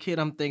that's the kid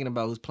I'm thinking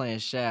about who's playing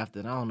Shaft,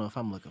 then I don't know if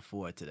I'm looking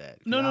forward to that.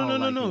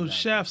 No.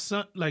 Shaft's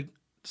son, like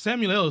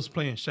Samuel L. is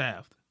playing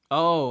Shaft.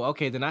 Oh,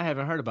 okay. Then I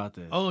haven't heard about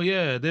this. Oh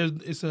yeah,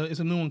 it's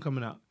a new one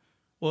coming out.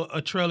 Well,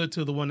 a trailer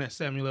to the one that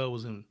Samuel L.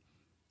 was in.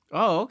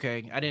 Oh,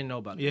 okay. I didn't know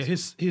about this. Yeah,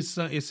 his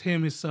son. It's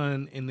him, his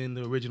son, and then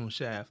the original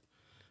Shaft.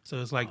 So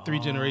it's like 3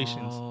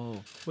 generations.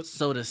 Oh,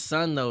 so the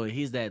son though,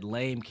 he's that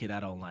lame kid I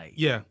don't like.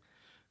 Yeah.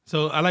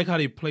 So I like how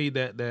they played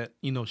that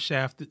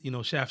Shaft.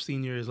 Shaft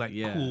Senior is like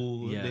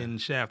cool. Yeah. Then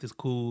Shaft is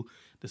cool.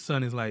 The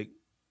son is like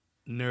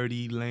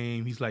nerdy,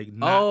 lame. He's like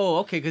not. Oh,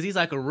 okay, because he's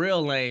like a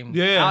real lame.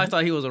 Yeah. I always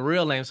thought he was a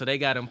real lame, so they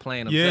got him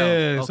playing himself.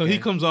 Yeah. Okay. So he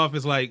comes off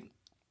as like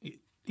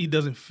he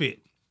doesn't fit.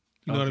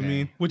 You know what I Okay.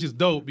 mean? Which is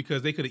dope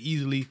because they could have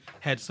easily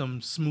had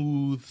some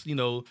smooth,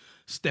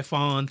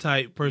 Stefan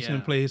type person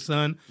Yeah. play his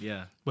son.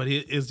 Yeah. But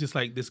it's just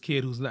like this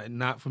kid who's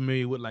not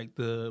familiar with like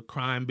the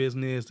crime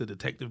business, the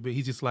detective bit.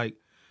 He's just like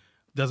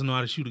doesn't know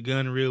how to shoot a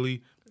gun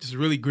really. Just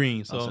really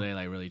green. So, So they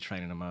like really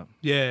training him up.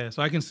 yeah,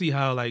 so I can see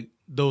how like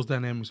those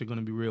dynamics are going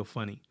to be real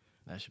funny.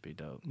 That should be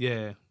dope.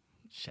 Yeah,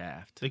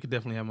 Shaft. they could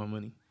definitely have my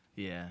money.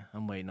 Yeah,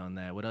 I'm waiting on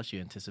that. What else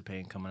you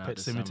anticipating coming out Pet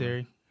this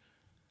Cemetery. summer?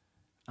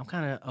 I'm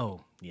kind of.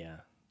 Oh yeah.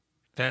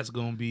 That's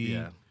gonna be.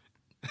 Yeah.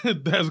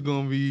 That's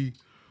gonna be.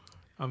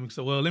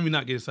 Well, let me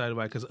not get excited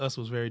about it because Us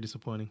was very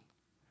disappointing.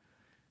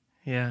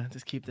 Yeah,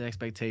 just keep the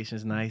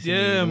expectations nice. Yeah,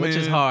 and even, which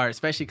is man. hard,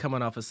 especially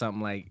coming off of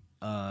something like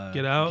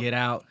Get Out? Get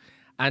Out.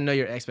 I know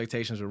your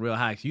expectations were real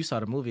high 'cause you saw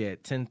the movie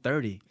at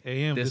 10:30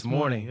 A.M. this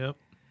morning. Yep.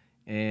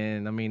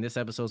 And I mean, this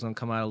episode's gonna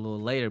come out a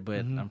little later, but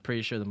I'm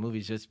pretty sure the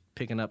movie's just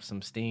picking up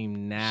some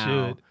steam now.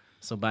 Should.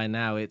 So by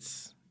now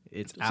it's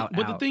out.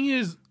 But out. the thing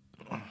is,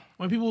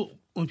 when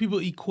people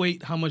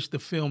equate how much the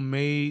film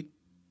made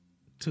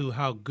to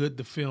how good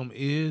the film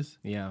is,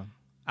 yeah,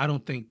 I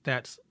don't think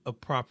that's a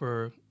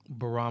proper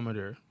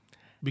barometer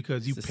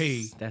because you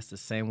pay. That's the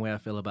same way I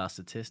feel about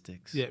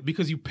statistics. Yeah,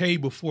 because you pay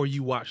before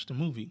you watch the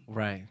movie,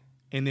 Right.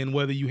 and then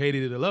whether you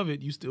hated it or love it,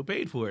 you still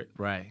paid for it.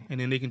 Right. And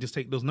then they can just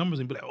take those numbers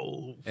and be like,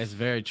 oh, It's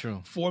very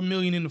true. 4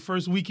 million in the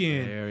first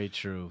weekend, Very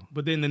true.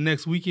 but then the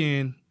next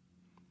weekend,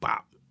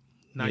 bop,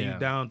 now Yeah. you're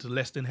down to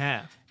less than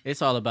half.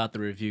 It's all about the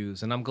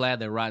reviews, and I'm glad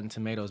that Rotten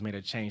Tomatoes made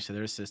a change to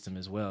their system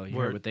as well. You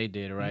Word. heard what they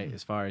did, right?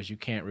 As far as you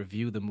can't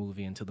review the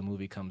movie until the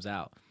movie comes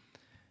out,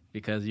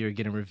 because you're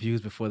getting reviews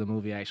before the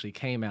movie actually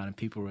came out, and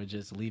people were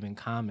just leaving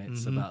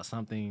comments about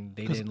something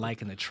they didn't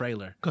like in the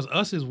trailer. Because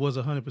Us was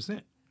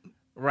 100%.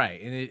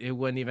 Right, and it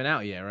wasn't even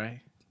out yet,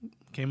 right?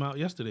 Came out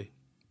yesterday.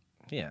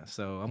 Yeah,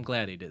 so I'm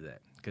glad they did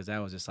that, because that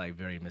was just like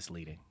very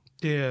misleading.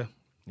 Yeah.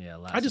 Yeah,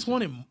 lots I just of-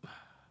 wanted.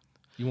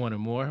 You wanted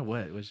more?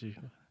 What was you?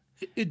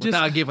 It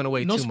Without just giving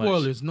away no too much.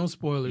 spoilers, no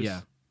spoilers.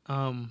 Yeah.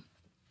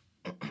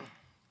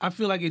 I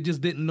feel like it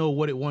just didn't know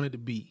what it wanted to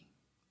be.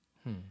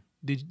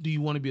 Do you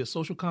want to be a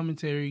social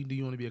commentary? Do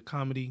you want to be a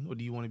comedy, or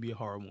do you want to be a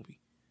horror movie?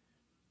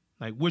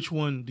 Like, which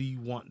one do you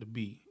want to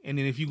be? And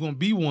then if you're gonna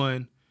be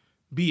one,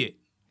 be it.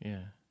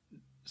 Yeah.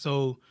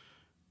 So,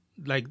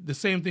 like the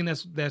same thing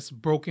that's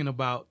broken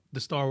about the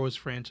Star Wars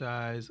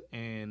franchise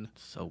and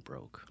So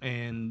broke.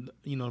 the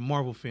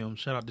Marvel films.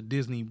 Shout out to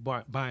Disney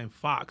buying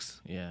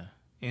Fox Yeah.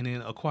 and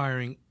then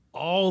acquiring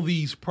all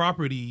these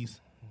properties.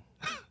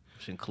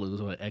 Which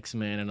includes what,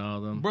 X-Men and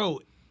all them. Bro,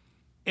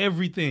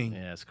 everything.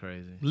 Yeah, it's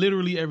crazy.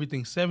 Literally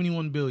everything.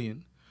 71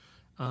 billion.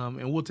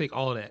 And we'll take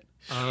all that.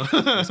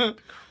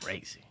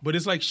 Crazy. But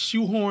it's like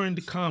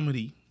shoehorned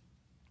comedy.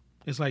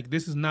 It's like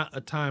this is not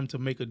a time to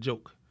make a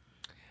joke.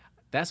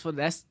 That's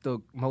the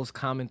most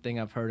common thing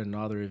I've heard in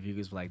all the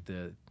reviews. Like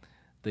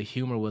the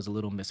humor was a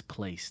little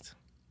misplaced.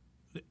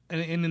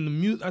 And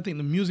then I think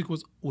the music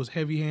was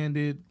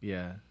heavy-handed.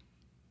 Yeah.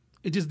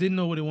 It just didn't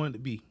know what it wanted to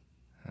be.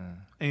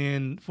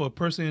 And for a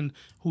person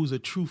who's a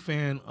true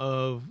fan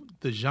of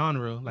the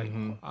genre, like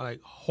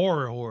like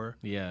horror,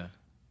 Yeah.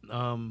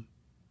 and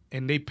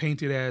they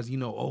paint it as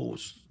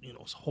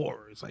it's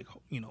horror. It's like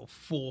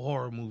full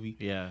horror movie.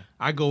 Yeah.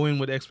 I go in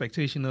with the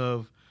expectation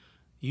of,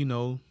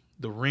 The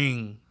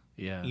Ring.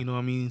 Yeah. You know what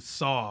I mean?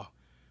 Saw,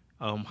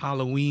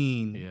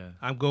 Halloween. Yeah.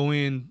 I go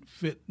in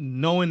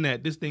knowing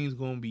that this thing is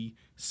going to be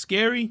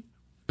scary,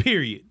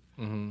 period.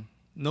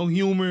 No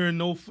humor,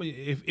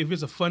 if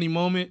it's a funny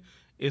moment,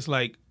 it's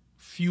like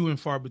few and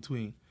far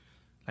between.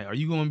 Like, are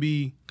you going to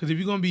be? Because if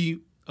you're going to be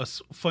a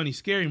funny,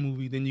 scary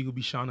movie, then you could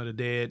be Shaun of the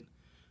Dead,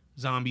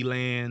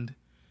 Zombieland.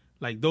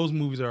 Like, those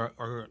movies are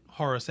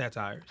horror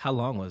satires. How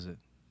long was it?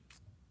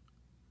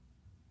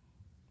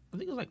 I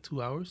think it was like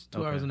 2 hours, two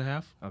Okay. hours and a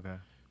half. Okay.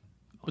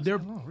 But there,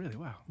 Oh, really?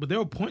 Wow. but there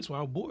were points where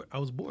I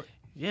was bored.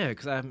 Yeah,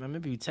 because I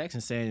remember you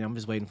texting saying I'm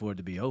just waiting for it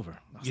to be over.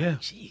 I was Yeah.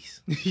 like,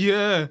 jeez,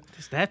 Yeah,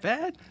 it's that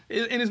bad?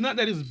 and it's not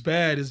that it's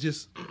bad. It's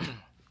just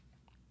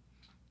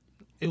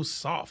it was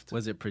soft.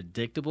 Was it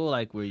predictable?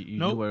 Like where you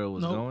Nope, knew where it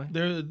was going?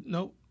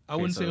 I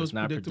wouldn't say it was it's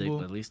not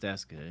predictable. At least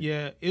that's good.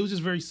 Yeah, it was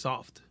just very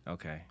soft.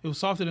 Okay. It was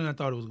softer than I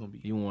thought it was gonna be.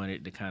 You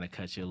wanted to kind of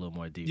cut you a little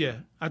more deep. Yeah,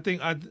 I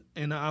think I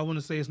want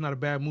to say it's not a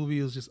bad movie.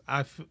 It was just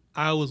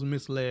I was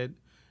misled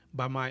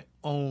by my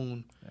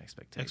own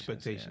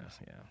Expectations.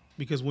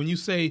 because when you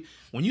say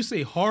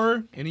horror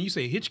and then you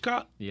say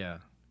Hitchcock, Yeah.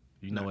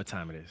 You know what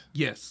time it is.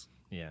 yes,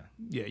 Yeah.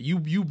 yeah,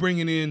 you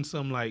bringing in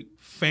some like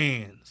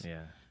fans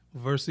Yeah.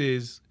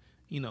 versus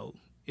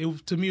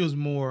to me it was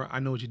more I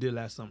Know What You Did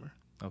Last Summer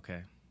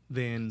Okay.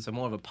 than So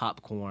more of a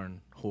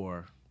popcorn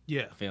horror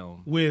yeah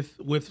film. with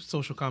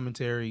social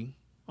commentary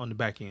on the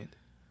back end.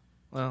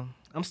 Well,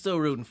 I'm still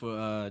rooting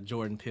for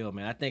Jordan Peele,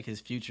 man. I think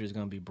his future is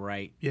gonna be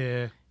bright,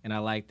 Yeah, and I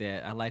like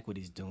that. I like what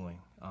he's doing.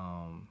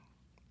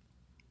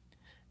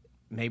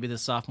 Maybe the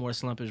sophomore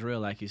slump is real,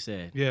 like you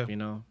said. Yeah. You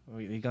know,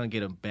 we're gonna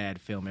get a bad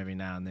film every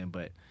now and then,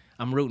 but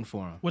I'm rooting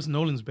for him. what's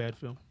Nolan's bad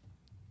film?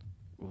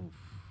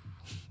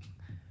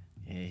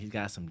 Yeah, he's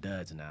got some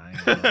duds now. I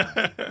ain't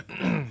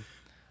gonna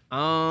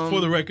lie.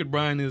 For the record,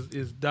 Brian is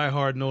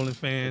diehard Nolan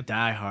fan.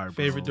 Die Hard,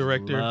 bro. Favorite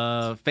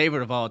director?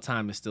 Favorite of all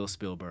time is still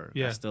Spielberg.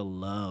 Yeah. I still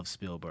love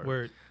Spielberg.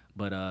 Word.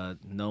 But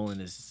Nolan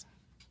is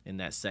in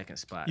that second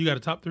spot. You got a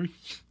top three?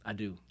 I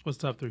do. What's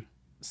top three?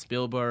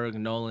 Spielberg,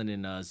 Nolan,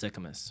 and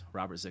Zemeckis.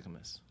 Robert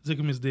Zemeckis.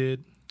 Zemeckis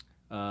did.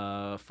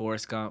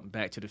 Forrest Gump,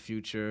 Back to the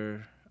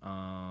Future.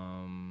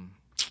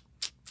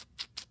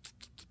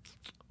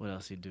 What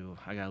else he do?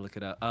 I gotta look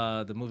it up.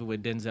 The movie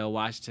with Denzel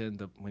Washington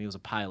when he was a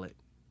pilot.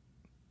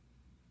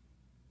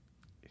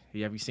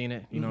 Have you seen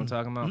it? You know what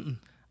I'm talking about?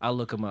 I'll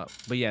look him up.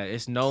 But yeah,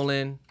 it's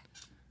Nolan,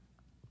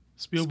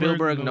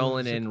 Spielberg,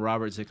 Nolan, and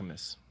Robert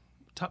Zemeckis.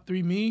 Top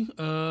three, me.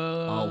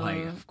 All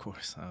white, of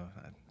course.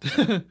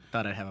 I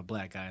thought I'd have a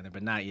black guy in there,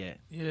 but not yet.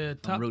 Yeah,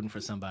 I'm rooting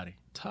for somebody.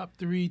 top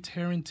three.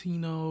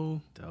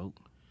 Tarantino. Dope.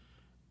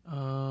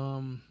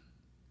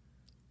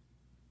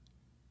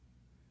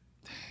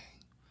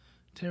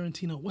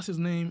 Tarantino. What's his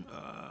name?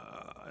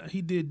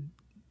 He did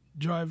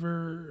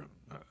Driver.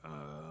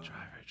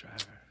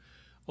 Driver.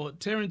 Or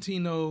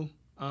Tarantino.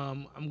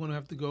 I'm gonna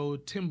have to go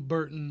Tim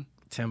Burton.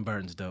 Tim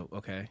Burton's dope.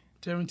 Okay.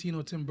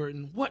 Tarantino, Tim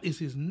Burton. What is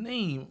his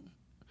name?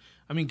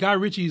 I mean, Guy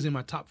Ritchie is in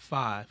my top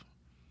 5.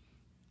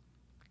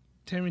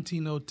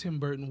 Tarantino, Tim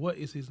Burton. What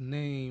is his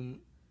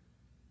name?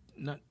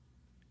 Not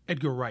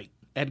Edgar Wright.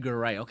 Edgar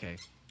Wright. Okay.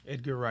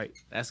 Edgar Wright.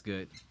 That's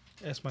good.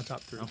 That's my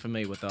top 3. I'm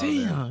familiar with all that.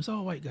 Damn, it's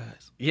all white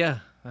guys. Yeah.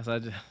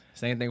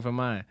 Same thing for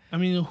mine. I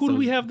mean, who So- do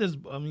we have this?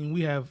 I mean,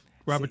 we have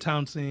Robert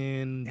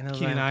Townsend, And I was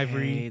Keenen like,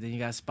 Ivory. okay, then you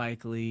got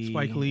Spike Lee.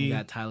 Spike Lee. You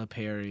got Tyler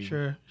Perry.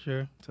 Sure.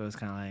 So it's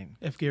kind of like,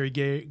 F. Gary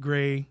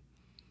Gray.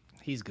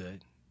 he's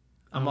good.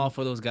 I'm all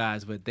for those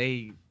guys, but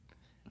they're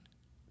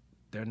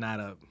not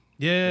up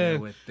Yeah. there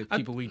with the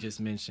people we just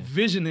mentioned.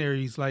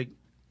 Visionaries, like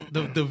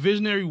the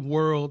visionary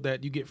world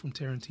that you get from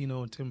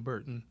Tarantino and Tim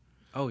Burton.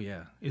 Oh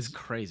yeah, it's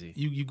crazy.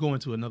 You go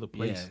into another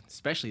place. Yeah,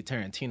 especially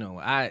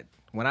Tarantino.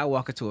 When I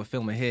walk into a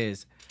film of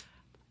his,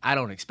 I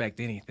don't expect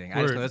anything.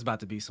 I just Word. know it's about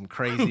to be some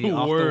crazy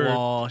off the Word.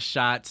 wall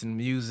shots and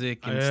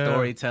music and Yeah.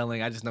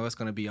 storytelling. I just know it's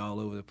going to be all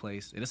over the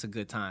place, and it's a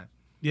good time.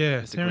 Yeah,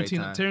 It's a great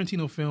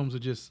Tarantino films are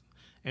just,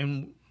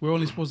 and we're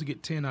only supposed to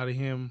get 10 out of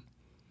him.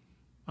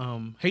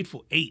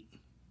 Hateful Eight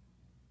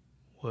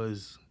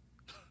was.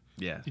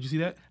 Yeah, Did you see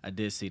that? I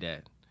did see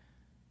that.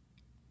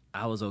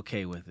 I was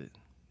okay with it.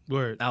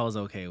 Word. I was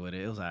okay with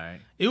it. It was all right.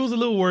 It was a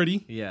little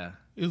wordy. Yeah,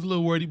 It was a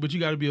little wordy, but you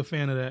got to be a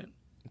fan of that.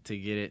 to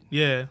get it.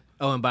 Yeah.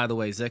 Oh, and by the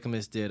way,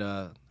 Zemeckis did.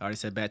 I already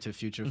said Back to the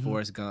Future, Mm-hmm.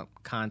 Forrest Gump,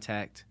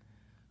 Contact,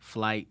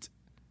 Flight.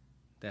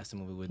 That's the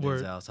movie with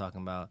Word. Denzel I was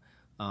talking about.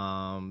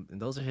 And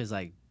those are his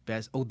like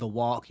best. Oh, The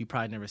Walk. You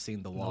probably never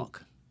seen The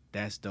Walk.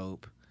 That's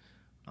dope.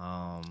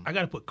 I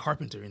got to put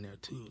Carpenter in there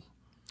too.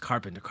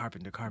 Carpenter.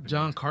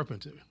 John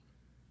Carpenter.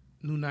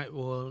 New Night,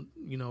 well,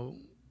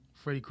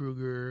 Freddy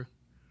Krueger,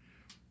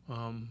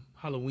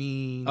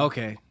 Halloween.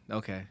 Okay.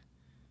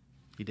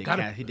 He did.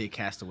 Gotta- He did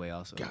Castaway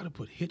also. Got to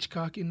put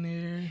Hitchcock in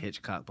there.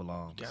 Hitchcock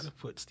belongs. Got to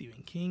put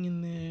Stephen King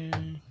in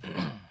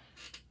there.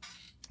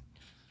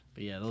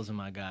 But yeah, those are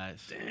my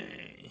guys.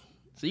 Dang.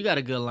 So you got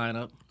a good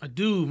lineup. I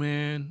do,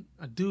 man.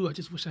 I do. I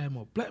just wish I had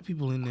more black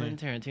people in there.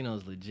 Quentin Tarantino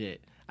is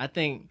legit. I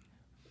think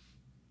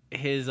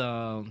his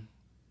I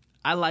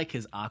like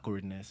his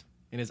awkwardness,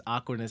 and his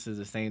awkwardness is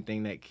the same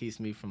thing that keeps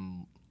me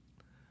from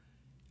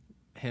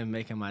him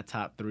making my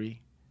top 3.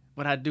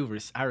 But I do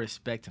I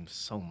respect him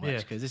so much Yeah,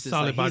 because this is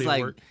solid like body of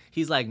work.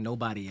 he's like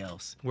nobody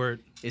else.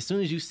 Word. As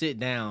soon as you sit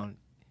down,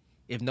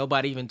 if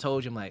nobody even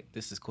told you, I'm like,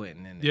 this is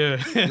Quentin. And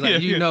Yeah. like, Yeah.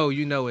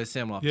 you know it's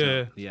him off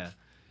Yeah. top. Yeah.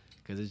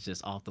 because it's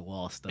just off the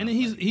wall stuff. And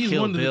he's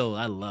Kill one of the- Bill.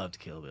 I loved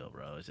Kill Bill,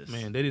 bro. It's just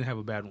Man, they didn't have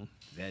a bad one.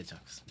 that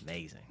junk's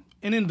amazing.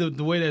 And then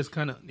the way that's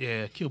kind of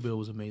Kill Bill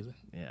was amazing.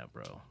 Yeah,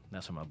 bro.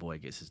 That's where my boy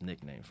gets his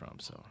nickname from.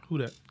 So Who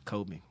that?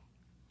 Kobe.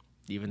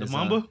 Even The his,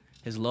 Mamba?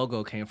 His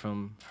logo came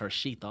from her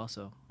sheath,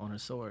 also on her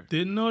sword.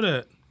 Didn't know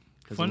that.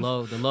 Because Fun-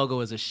 the logo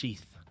is a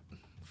sheath.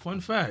 Fun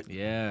fact.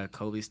 Yeah,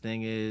 Kobe's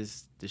thing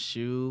is the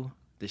shoe.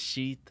 The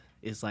sheath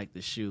is like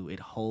the shoe. It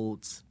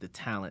holds the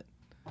talent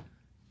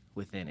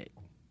within it.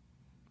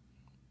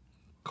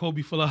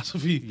 Kobe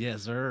philosophy.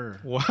 Yes, sir.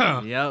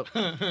 Wow. Yep.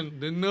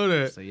 Didn't know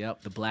that. So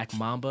yep, the Black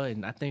Mamba,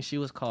 and I think she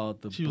was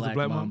called the She was Black, the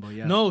Black Mamba. Mamba.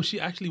 Yeah. No, she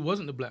actually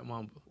wasn't the Black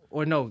Mamba.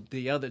 Or no,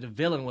 the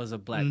villain was a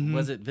black.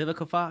 Was it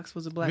Vivica Fox?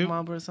 Was a Black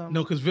Mamba or something?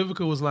 No, because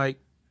Vivica was like,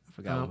 I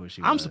forgot who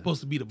she was. I'm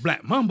supposed to be the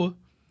Black Mamba.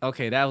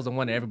 Okay, that was the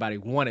one that everybody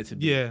wanted to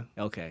be. Yeah.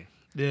 Okay.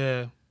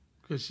 Yeah,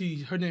 because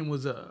her name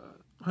was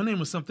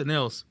something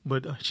else,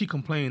 but she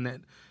complained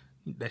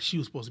that she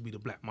was supposed to be the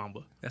Black Mamba.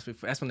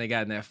 That's when they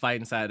got in that fight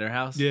inside their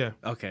house. Yeah.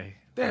 Okay.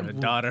 That Her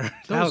daughter.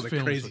 That Those was a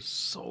films crazy. were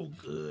so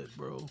good,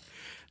 bro.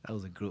 That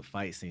was a group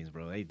fight scenes,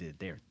 bro. They did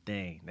their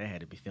thing. They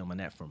had to be filming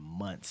that for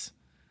months.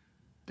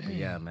 But Damn.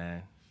 yeah,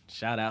 man.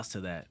 Shout outs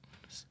to that.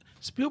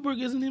 Spielberg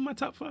isn't in my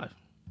top 5.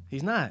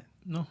 He's not.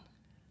 No,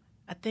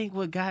 I think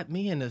what got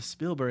me into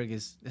Spielberg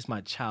is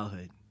my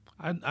childhood.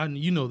 I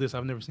you know this.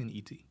 I've never seen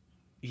E.T.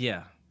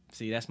 Yeah.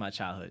 See, that's my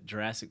childhood.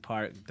 Jurassic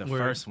Park, the Word.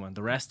 first one.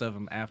 The rest of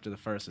them after the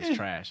first is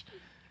trash.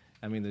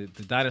 I mean,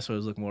 the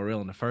dinosaurs look more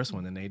real in the first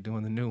one than they do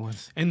in the new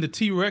ones. And the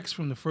T-Rex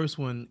from the first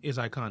one is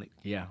iconic.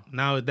 Yeah.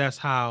 Now that's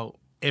how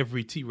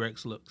every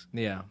T-Rex looks.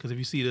 Yeah. Because if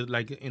you see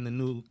in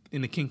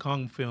the King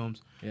Kong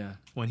films, Yeah.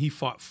 when he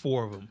fought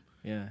 4 of them,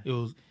 Yeah. it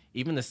was.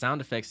 Even the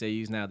sound effects they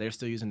use now, they're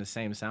still using the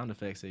same sound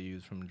effects they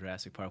use from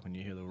Jurassic Park when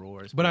you hear the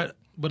roars. But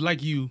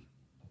like you,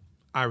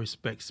 I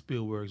respect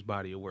Spielberg's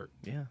body of work.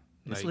 Yeah.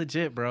 It's Like-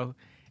 legit, bro.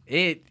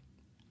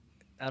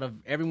 Out of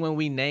everyone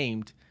we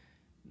named,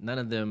 none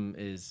of them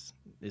is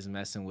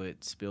messing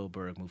with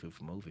Spielberg movie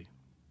for movie.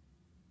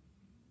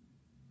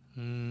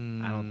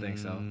 I don't think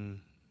so.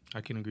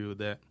 I can agree with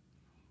that.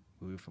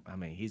 I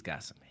mean, he's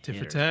got some Tit for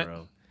hitters, tat?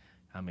 bro.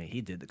 I mean,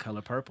 he did The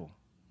Color Purple.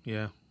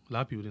 Yeah, a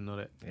lot of people didn't know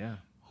that. Yeah.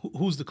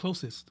 Who's the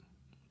closest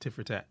tit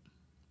for tat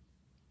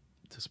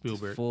to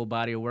Spielberg? Full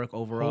body of work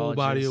overall. Whole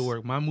body just- of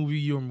work. My movie,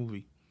 your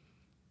movie.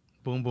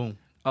 Boom, boom.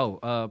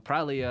 Oh,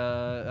 probably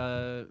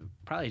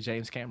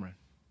James Cameron.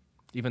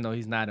 Even though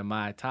he's not in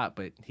my top,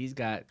 but he's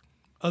got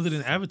Other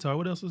than Avatar,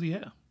 what else does he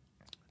have?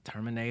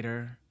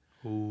 Terminator.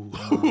 Ooh.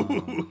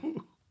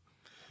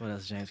 What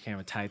else? James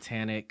Cameron,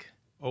 Titanic.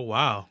 Oh,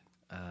 wow.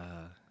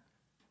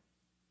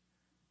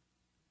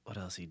 What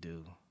else he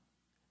do?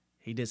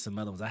 He did some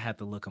other ones. I have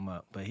to look him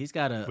up, but he's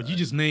got But you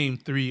just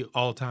named 3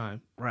 all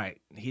time. right.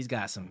 He's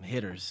got some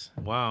hitters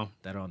Wow.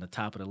 that are on the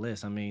top of the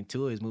list. I mean,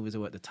 2 of his movies are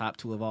what, the top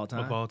 2 of all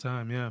time. Of all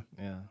time, yeah.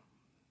 Yeah.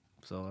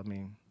 So I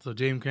mean, So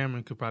James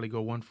Cameron could probably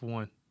go 1 for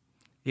 1.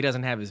 he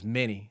doesn't have as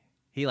many.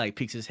 He like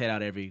peeks his head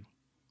out every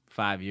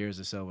 5 years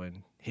or so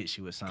and hits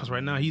you with something. 'Cause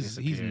right now and he's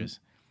disappears.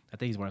 I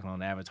think he's working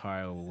on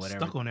Avatar or whatever.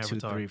 Stuck on 2,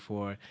 Avatar. 3,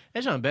 4.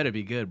 That joint better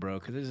be good, bro.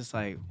 Because it's just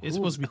like It's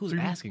supposed to be who's 3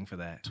 asking for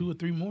that? 2 or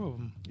 3 more of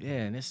them.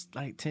 Yeah, and it's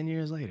like 10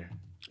 years later.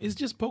 It's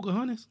just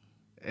Pocahontas.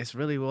 That's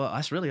really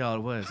all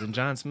it was. And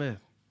John Smith.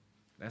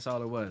 That's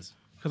all it was.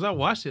 Because I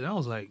watched it and I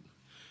was like,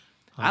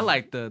 I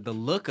like the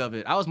look of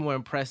it. I was more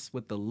impressed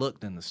with the look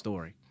than the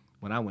story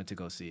when I went to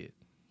go see it.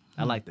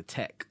 I like the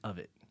tech of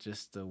it.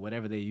 Just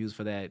whatever they use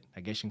for that,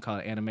 I guess you can call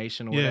it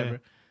animation or Yeah.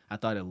 whatever. I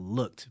thought it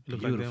looked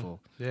looked like them.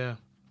 beautiful. Yeah.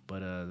 But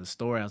the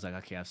story, I was like,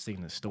 okay, I've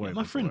seen the story Yeah,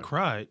 my friend before.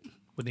 cried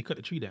when they cut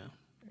the tree down.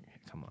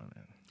 Come on,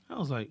 man. I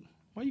was like,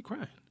 why are you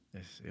crying?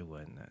 It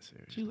wasn't that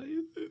serious. She's like,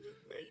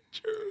 it's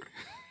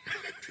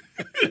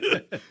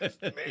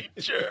nature.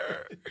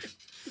 Nature.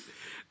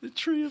 The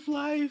tree of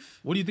life.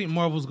 What do you think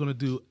Marvel's going to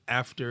do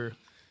after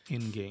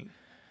Endgame?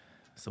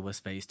 So what's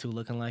phase 2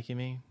 looking like, you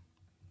mean?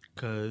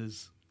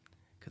 Because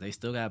Because they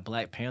still got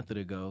Black Panther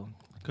to go.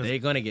 'Cause- They're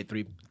going to get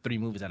three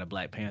movies out of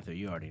Black Panther.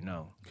 You already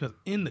know.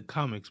 in the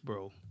comics,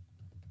 bro,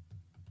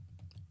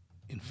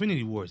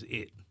 Infinity War is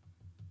it.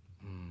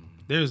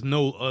 There's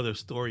no other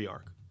story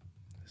arc.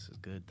 This is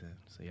good then.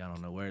 So y'all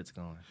don't know where it's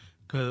going.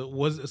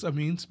 Because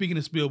speaking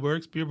of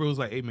Spielberg was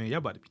like, hey, man, y'all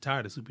about to be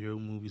tired of superhero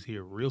movies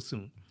here real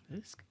soon.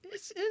 It's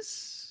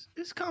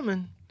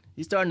coming.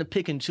 You're starting to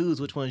pick and choose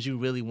which ones you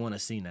really want to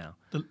see now.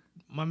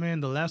 My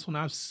man, the last one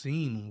I've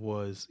seen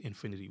was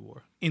Infinity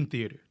War in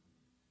theater.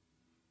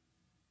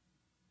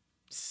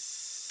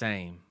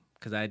 Same.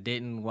 Because I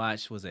didn't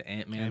watch, was it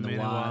Ant-Man and the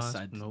Ant-Man and Wasp?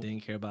 Wasp, I nope.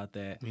 didn't care about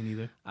that. Me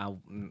neither.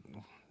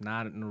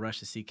 Not in a rush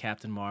to see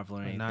Captain Marvel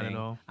or anything. Not at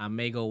all. I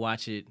may go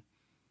watch it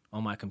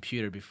on my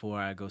computer before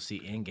I go see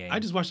Endgame. I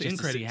just watched the end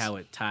to see credits. how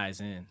it ties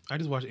in. I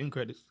just watched end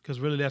credits because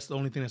really that's the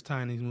only thing that's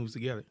tying these movies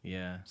together.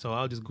 Yeah. So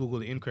I'll just Google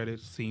the end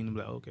credits scene and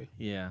be like, okay.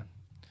 Yeah.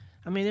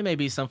 I mean, there may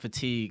be some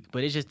fatigue,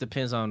 but it just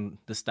depends on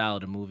the style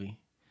of the movie.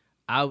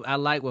 I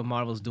like what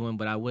Marvel's doing,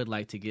 but I would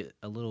like to get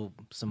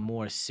some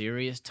more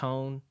serious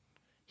tone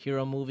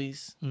hero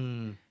movies.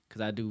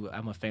 because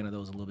I'm a fan of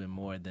those a little bit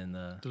more than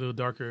A little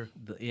darker.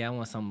 I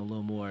want something a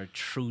little more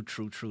true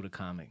to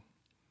comic,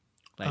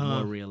 like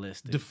more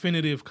realistic.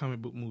 Definitive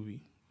comic book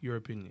movie. Your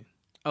opinion?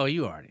 Oh,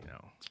 you already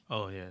know.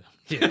 Oh yeah.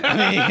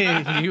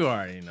 I mean, you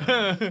already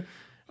know.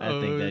 I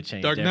think that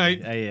changed. Dark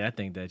Knight. Yeah, I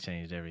think that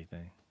changed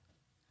everything.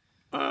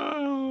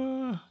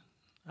 I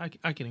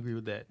can agree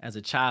with that. As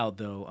a child,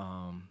 though,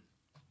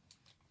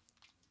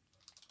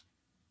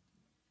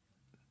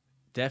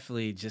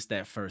 definitely just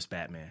that first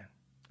Batman,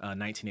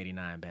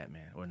 1989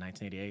 Batman or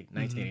 1988,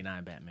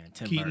 1989 Batman.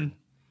 Tim Keaton. Burton.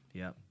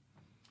 Yep.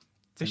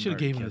 They Tim should have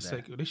Burton gave him the killed that.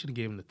 second. They should have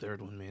gave him the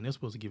third one, man. They're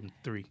supposed to give him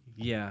 3.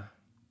 Yeah,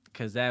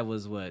 because that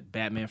was what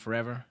Batman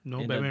Forever. No,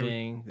 ended up Batman.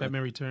 being,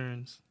 Batman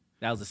Returns.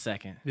 That was the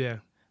second Yeah.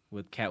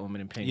 with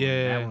Catwoman and Penguin.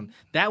 Yeah.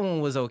 That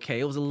one was okay.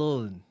 It was a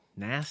little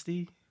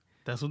nasty.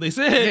 That's what they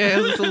said. Yeah,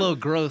 it was a little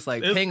gross.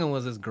 Like It- Penguin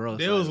was just gross.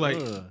 They was like,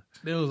 ugh.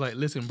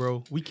 listen,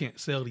 bro, we can't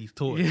sell these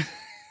toys.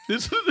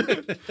 This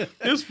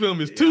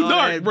film is too All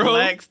dark, that bro.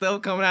 Black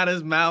stuff coming out of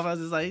his mouth. I was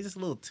just like, he's just a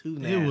little too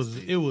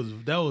nasty.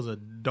 That was a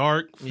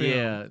dark film.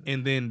 Yeah.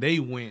 And then they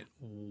went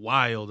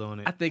wild on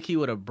it. I think he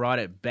would have brought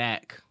it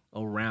back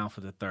around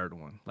for the third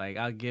one. Like,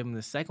 I'll give him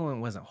the second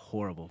one wasn't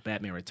horrible,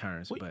 Batman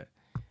Returns, Wait, but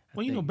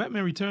well, you know,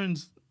 Batman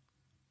Returns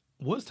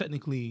was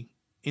technically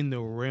in the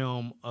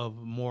realm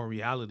of more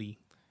reality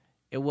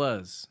it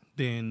was.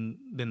 than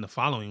the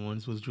following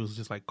ones, which was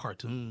just like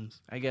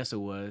cartoons. I guess it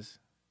was.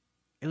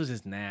 It was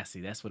just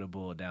nasty. That's what it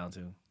boiled down to.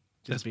 Just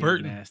That's being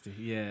Burton. nasty.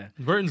 Yeah.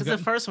 Burton's Because got,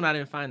 the first one I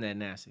didn't find that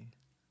nasty.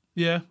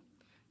 yeah.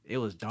 It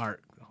was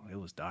dark. Oh, it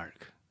was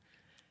dark.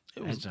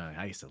 It was- That junk,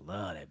 I used to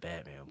love that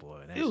Batman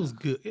boy. That It was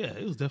junk- good. Yeah,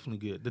 it was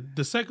definitely good.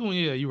 The second one,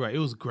 yeah, you're right. It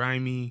was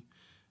grimy.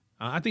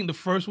 I think the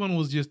first one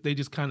was just they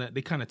kind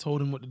of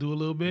told him what to do a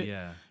little bit.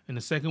 Yeah. And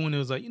the second one, it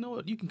was like, you know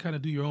what, you can kind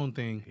of do your own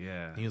thing.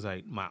 Yeah. And he was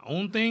like, my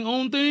own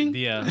thing.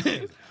 Yeah.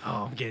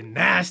 Oh, I'm getting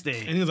nasty.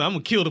 And he was like, I'm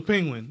gonna kill the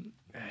penguin.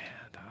 Yeah,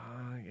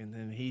 dog. And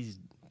then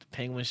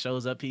Penguin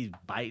shows up, he's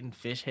biting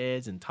fish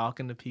heads and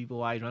talking to people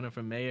while he's running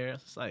for mayor.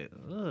 It's like,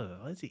 ugh,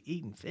 why is he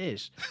eating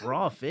fish?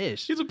 Raw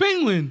fish. He's a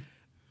penguin.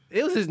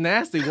 It was just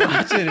nasty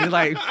watching it.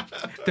 Like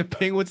the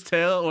penguin's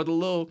tail or the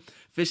little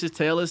fish's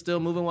tail is still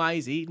moving while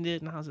he's eating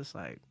it. And I was just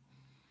like,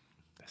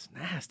 that's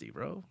nasty,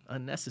 bro.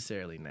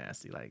 Unnecessarily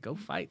nasty. Like, go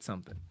fight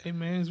something. Hey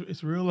man,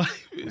 it's real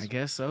life. I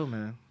guess so,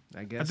 man.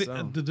 I I guess think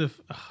so.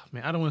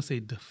 man, I don't want to say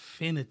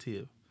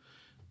definitive,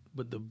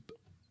 but the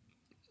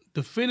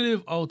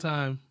definitive all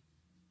time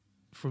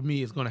for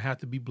me is gonna have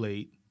to be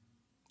Blade,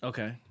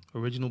 Okay.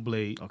 original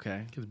Blade,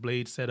 Okay. because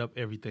Blade set up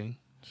everything,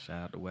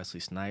 Shout out to Wesley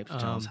Snipes,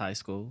 Jones High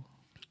School.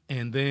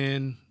 and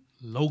then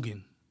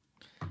Logan.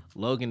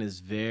 Logan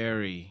is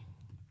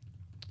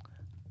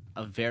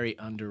a very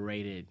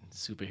underrated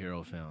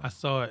superhero film. I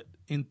saw it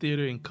in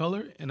theater in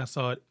color, and I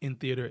saw it in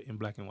theater in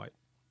black and white.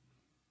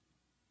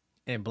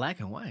 In black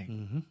and white.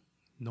 Mm-hmm.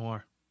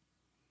 Noir.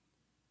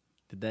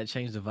 Did that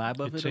change the vibe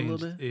of It it a little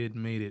changed. bit? It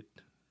made it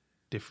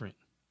different.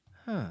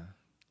 Huh.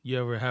 You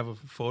ever have a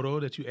photo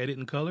that you edit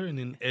in color and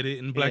then edit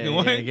in black Yeah, and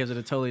white? yeah, it gives it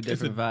a totally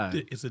different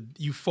vibe.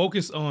 You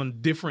focus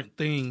on different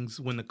things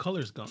when the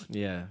color's gone.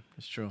 Yeah,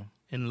 it's true.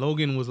 And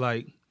Logan was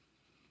like,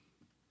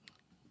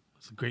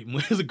 it's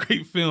a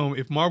great film.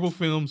 If Marvel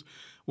films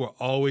were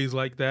always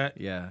like that,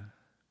 Yeah.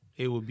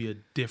 it would be a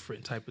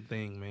different type of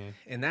thing, man.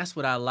 And that's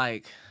what I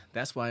like.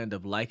 That's why I ended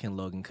up liking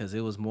Logan, because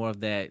it was more of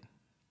that.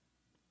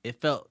 It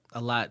felt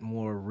a lot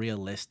more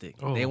realistic.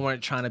 Oh. They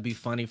weren't trying to be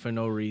funny for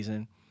no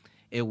reason.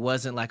 It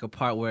wasn't like a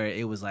part where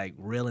it was like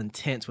real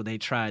intense, where they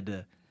tried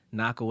to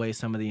knock away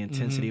some of the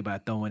intensity by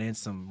throwing in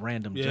some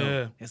random Yeah.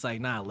 joke. It's like,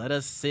 nah, let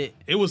us sit.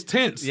 It was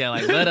tense. Yeah,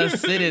 like let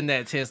us sit in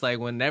that tense. Like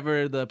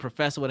whenever the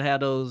professor would have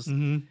those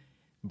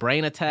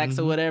brain attacks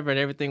or whatever, and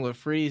everything would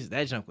freeze.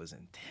 That junk was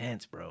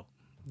intense, bro.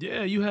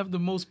 Yeah, you have the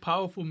most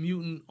powerful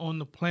mutant on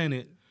the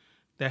planet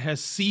that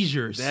has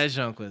seizures. That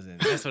junk was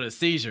that's what a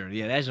seizure.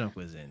 Yeah, that junk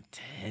was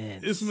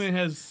intense. This man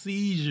has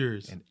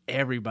seizures. And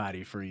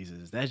everybody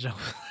freezes. That junk.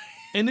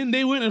 And then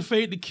they weren't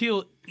afraid to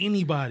kill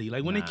anybody.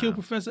 Like when they Nah. killed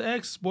Professor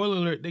X, spoiler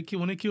alert,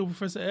 when they killed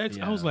Professor X,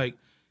 I was Yeah. like,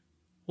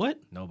 what?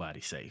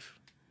 Nobody's safe.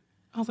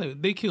 I was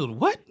like, they killed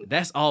what?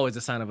 That's always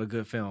a sign of a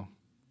good film.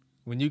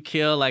 When you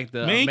kill like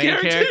the Main main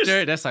characters?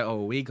 character, that's like,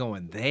 oh, we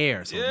going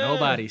there. So Yeah.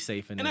 nobody's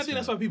safe in And this I think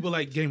that's film. why people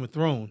like Game of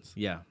Thrones.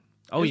 Yeah.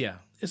 Oh, yeah.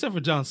 Except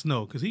for Jon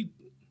Snow, because he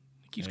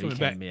keeps Yeah, coming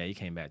back. Yeah, he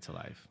came back to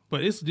life.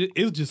 But it's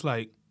just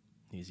like,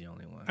 He's the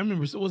only one. I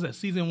remember, what was that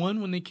season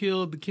 1 when they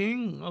killed the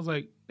king? I was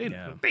like, they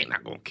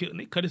not going to kill him.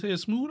 They cut his head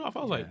smooth off.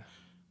 I was like,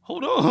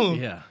 hold on.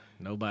 Yeah.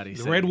 Nobody's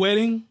The safe. Red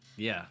Wedding.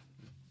 Yeah.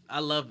 I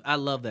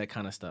love that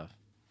kind of stuff.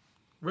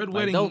 Red Like,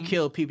 Wedding. don't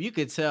kill people. You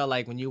could tell,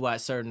 like, when you watch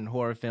certain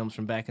horror films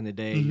from back in the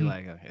day, you're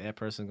like, okay, that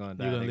person's gonna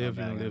die. You're gonna they're live,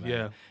 you're die, gonna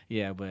live, die.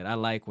 Yeah, but I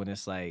like when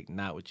it's like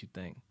not what you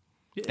think.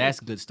 Yeah. That's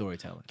good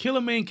storytelling. Kill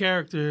a main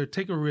character,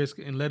 take a risk,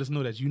 and let us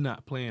know that you're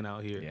not playing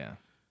out here. Yeah.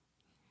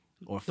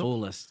 Or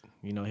fool us,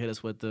 hit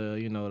us with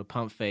the, the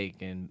pump fake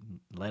and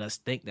let us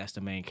think that's the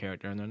main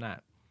character and they're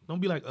not. Don't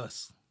be like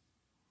us.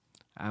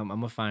 I'm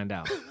gonna find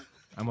out.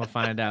 I'm gonna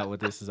find out what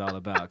this is all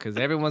about because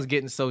everyone's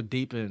getting so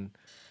deep in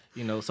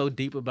so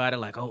deep about it,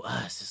 like, oh,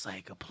 us, it's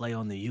like a play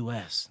on the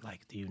U.S.,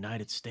 like the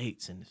United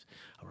States, and it's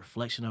a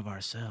reflection of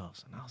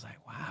ourselves. And I was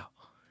like, wow,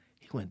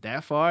 he went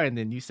that far. And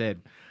then you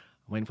said,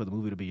 waiting for the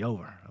movie to be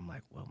over. I'm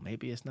like, well,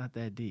 maybe it's not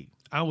that deep.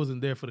 I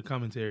wasn't there for the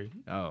commentary.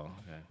 Oh,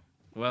 okay.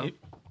 Well,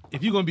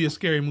 if you're gonna be a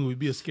scary movie,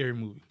 be a scary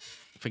movie.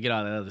 forget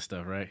all that other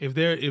stuff, right?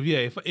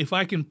 If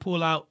I can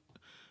pull out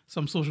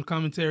some social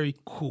commentary,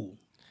 cool.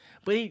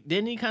 But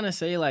didn't he kind of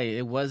say like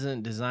it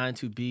wasn't designed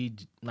to be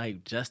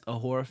like just a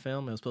horror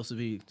film? It was supposed to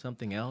be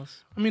something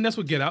else. I mean, that's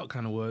what Get Out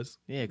kind of was.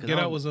 Yeah, because Get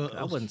Out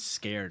I wasn't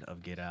scared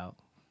of Get Out.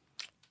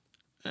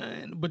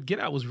 But Get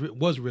Out was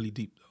really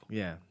deep though.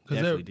 Yeah,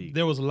 definitely deep.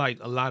 There was like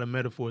a lot of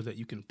metaphors that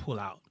you can pull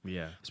out.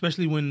 Yeah,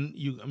 especially when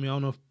I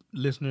don't know if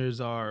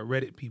listeners are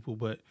Reddit people,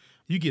 but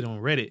you get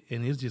on Reddit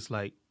and it's just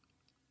like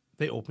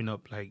they open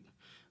up like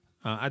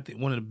I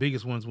think one of the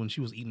biggest ones when she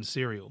was eating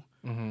cereal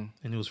and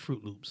it was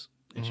Fruit Loops.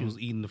 And she was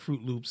eating the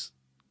Fruit Loops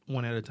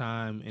one at a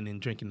time and then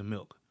drinking the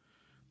milk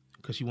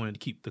because she wanted to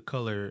keep the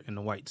color and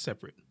the white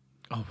separate.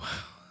 Oh,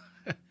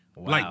 wow.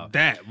 Like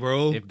that,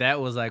 bro. If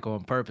that was like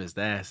on purpose,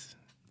 that's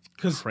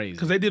crazy.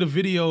 Because they did a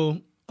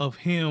video of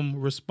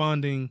him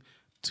responding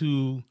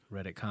to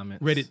Reddit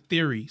comments. Reddit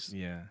theories.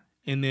 Yeah.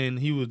 And then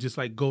he would just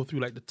like go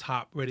through like the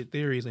top Reddit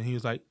theories and he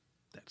was like,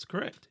 that's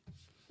correct.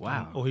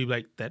 Wow. Or he'd be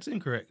like, that's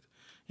incorrect.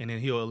 And then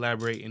he'll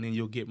elaborate, and then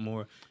you'll get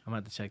more. I'm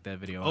about to check that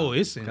video. Oh,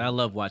 I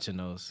love watching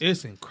those.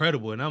 It's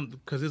incredible, and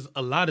because there's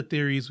a lot of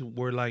theories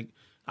where, like,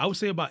 I would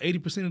say about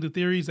 80% of the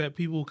theories that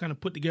people kind of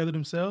put together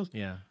themselves.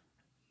 Yeah,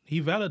 he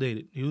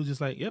validated. He was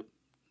just like, "Yep,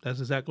 that's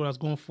exactly what I was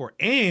going for."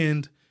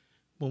 And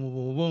boom, boom,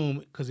 boom, boom.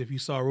 Because if you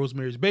saw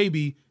Rosemary's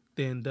Baby,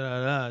 then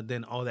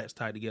then all that's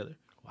tied together.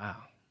 Wow.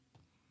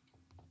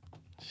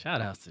 Shout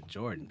outs to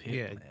Jordan Peele.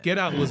 Yeah, man. Get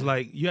Out was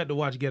like you had to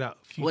watch Get Out.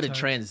 What a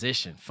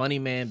transition! Funny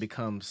Man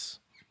becomes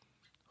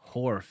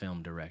horror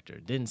film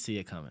director. Didn't see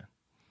it coming.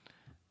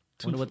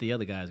 Wonder what the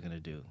other guy's gonna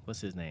do. What's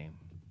his name?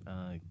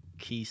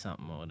 Key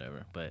something or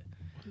whatever. But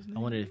I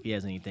wonder if he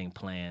has anything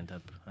planned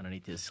up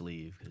underneath his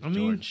sleeve. Because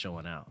Jordan's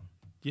showing out.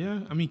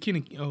 Yeah, I mean,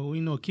 Kenan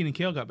and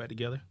Kel got back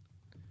together.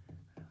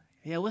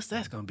 Yeah, what's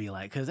that gonna be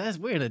like? Because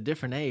we're in a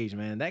different age,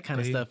 man. That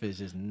kind of stuff is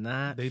just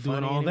not. They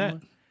funny doing all anymore.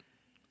 that.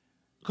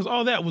 Because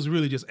all that was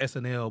really just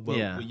SNL, but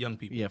with young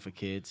people. Yeah, for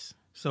kids.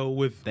 So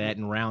with that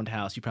and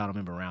Roundhouse, you probably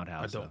remember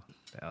Roundhouse. I don't.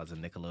 That was a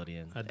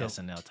Nickelodeon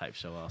SNL type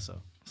show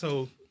also.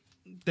 So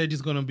they're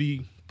just going to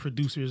be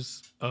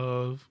producers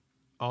of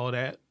all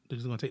that. They're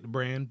just going to take the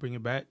brand, bring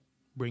it back,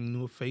 bring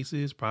new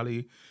faces,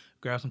 probably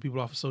grab some people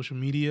off of social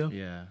media.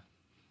 Yeah.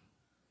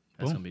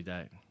 That's going to be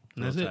tight.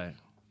 That's it.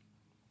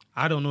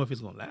 I don't know if it's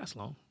going to last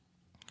long.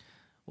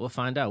 We'll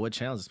find out. What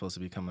channel is supposed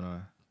to be coming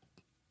on?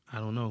 I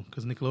don't know,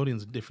 because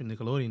Nickelodeon's a different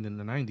Nickelodeon than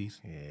the 90s.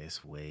 Yeah,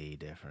 it's way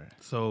different.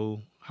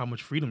 So how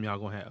much freedom y'all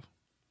going to have?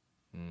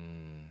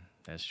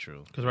 That's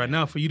true. Because right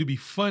now, for you to be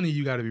funny,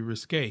 you got to be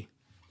risque.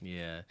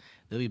 Yeah.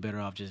 They'll be better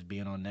off just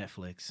being on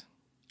Netflix.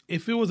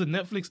 If it was a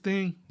Netflix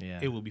thing,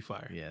 it would be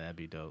fire. Yeah, that'd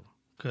be dope.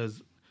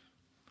 Because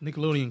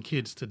Nickelodeon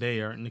kids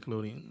today aren't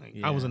Nickelodeon. Like,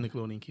 I was a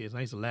Nickelodeon kid. I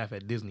used to laugh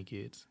at Disney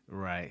kids.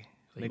 Right.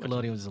 So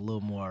Nickelodeon was a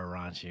little more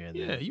raunchier.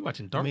 Yeah, you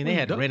watching Darkwing Duck? I mean, they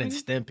had Ren and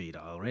Stimpy,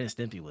 dog. Ren and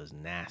Stimpy was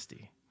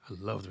nasty. I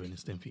loved Ren and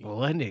Stimpy. Well,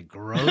 wasn't it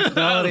gross,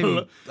 though? They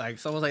would,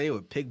 someone like they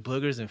would pick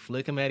boogers and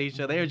flick them at each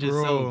other. They were just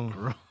so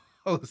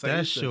gross.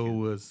 That show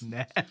was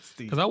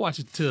nasty. Because I watched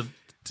it till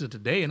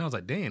today, and I was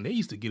like, damn, they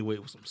used to get away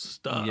with some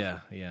stuff. Yeah.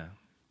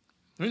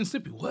 Ren and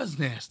Stimpy was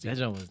nasty. That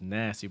joke was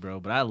nasty, bro.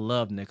 But I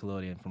loved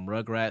Nickelodeon. From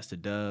Rugrats to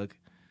Doug.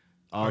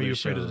 Are You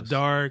Afraid of the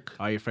Dark?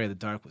 Are You Afraid of the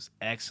Dark was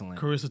excellent.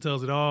 Carissa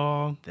Tells It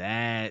All.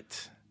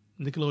 That.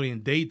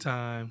 Nickelodeon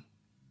Daytime.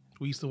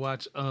 We used to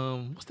watch,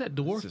 what's that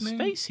dwarf name?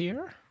 Face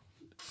here.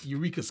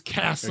 Eureka's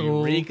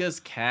Castle. Eureka's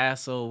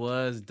Castle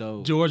was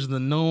dope. George the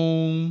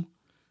Gnome.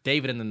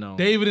 David and the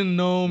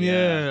Gnome.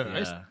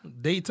 Yeah.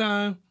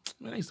 Daytime.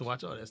 Man, I used to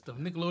watch all that stuff.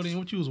 Nickelodeon.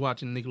 What you was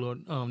watching?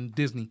 Nickelodeon.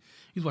 Disney.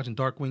 You was watching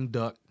Darkwing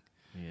Duck.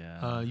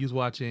 Yeah. You was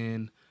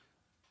watching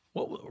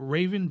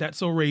Raven. That's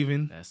So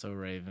Raven. That's So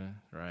Raven.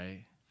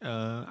 Right.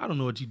 I don't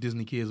know what you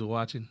Disney kids were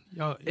watching.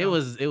 Y'all. It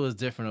was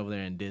different over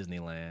there in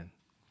Disneyland.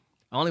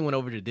 I only went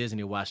over to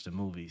Disney to watch the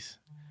movies.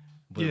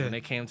 But when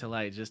it came to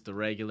like just the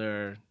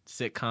regular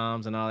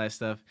sitcoms and all that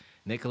stuff,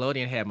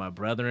 Nickelodeon had My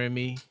Brother and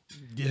Me.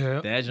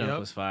 Yeah. That junk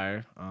was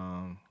fire.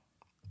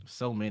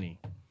 So many.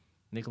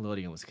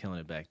 Nickelodeon was killing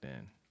it back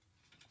then.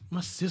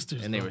 My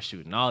sisters. And they were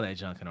shooting all that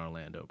junk in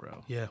Orlando,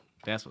 bro. Yeah.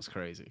 That's what's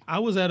crazy. I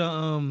was at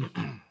a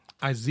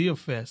Isaiah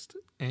Fest,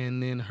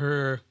 and then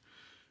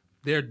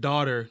their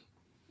daughter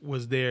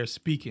was there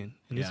speaking.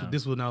 And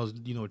this was when I was,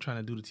 trying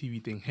to do the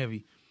TV thing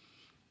heavy.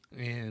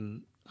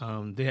 And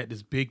they had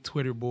this big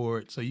Twitter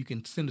board, so you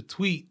can send a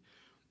tweet,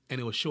 and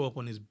it would show up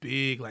on this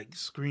big like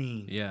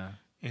screen. Yeah.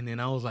 And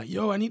then I was like,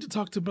 "Yo, I need to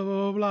talk to blah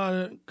blah blah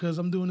blah because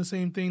I'm doing the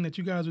same thing that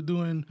you guys are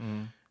doing."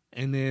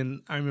 And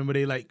then I remember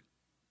they like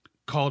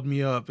called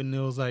me up and it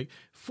was like,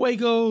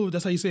 Fuego,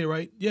 that's how you say it,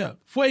 right? Yeah.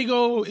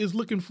 Fuego is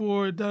looking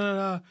for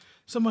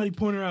somebody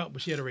point her out,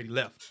 but she had already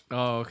left.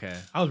 Oh, okay.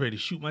 I was ready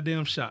to shoot my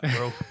damn shot,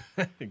 bro.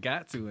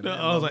 Got to.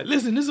 I was like,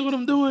 listen, this is what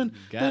I'm doing.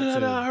 Got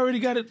to. I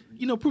already got it,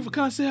 proof of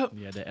concept.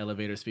 Yeah, the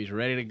elevator speech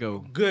ready to go.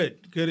 Good.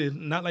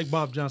 Not like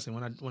Bob Johnson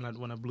when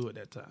I blew it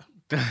that time.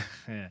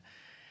 Yeah.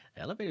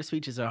 Elevator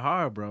speeches are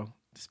hard, bro.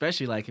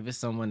 Especially like if it's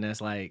someone that's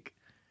like,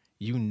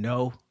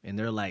 and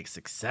they're like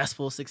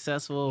successful,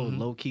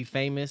 low key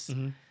famous.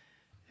 Mm-hmm.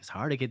 It's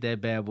hard to get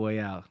that bad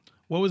boy out.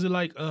 What was it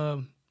like?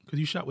 Because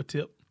you shot with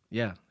Tip.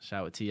 Yeah,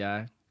 shot with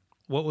T.I.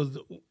 What was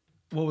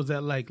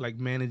that like? Like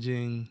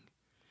managing,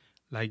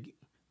 like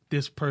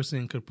this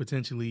person could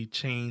potentially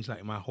change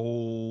like my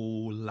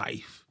whole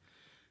life.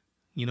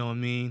 You know what I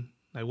mean?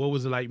 Like what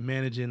was it like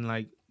managing,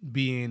 like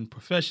being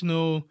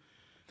professional?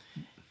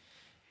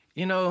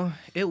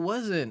 It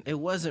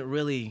wasn't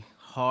really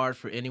hard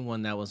for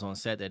anyone that was on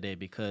set that day,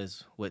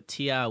 because what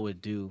T.I. would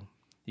do,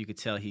 you could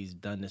tell he's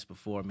done this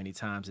before many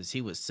times, is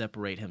he would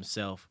separate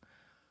himself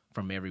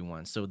from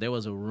everyone. So there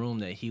was a room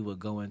that he would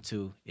go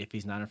into. If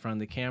he's not in front of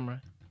the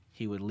camera,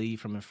 he would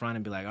leave from in front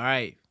and be like, all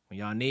right, when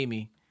y'all need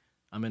me,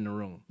 I'm in the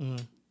room.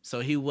 Mm-hmm.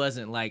 So he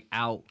wasn't like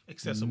out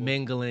accessible,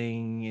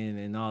 mingling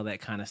and all that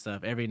kind of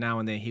stuff. Every now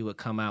and then he would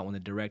come out when the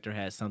director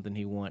had something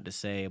he wanted to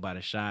say about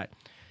a shot,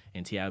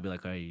 and T.I. would be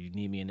like, all right, you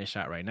need me in this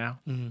shot right now?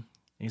 Mm-hmm. And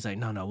he's like,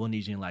 no, we'll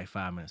need you in like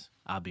 5 minutes.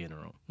 I'll be in the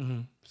room. Mm-hmm.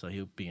 So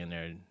he'll be in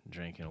there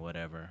drinking or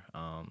whatever.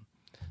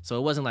 So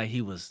it wasn't like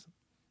he was,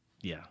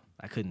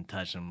 I couldn't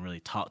touch him, really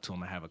talk to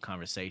him, or have a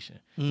conversation.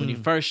 When he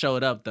first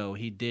showed up, though,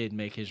 he did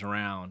make his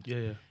round.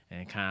 Yeah.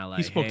 And kind of like,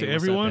 he spoke to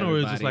everyone, or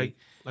is it just like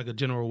a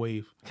general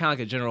wave? Kind of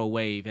like a general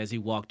wave as he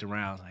walked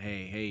around. Like,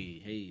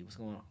 hey, what's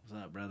going on?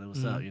 What's up, brother?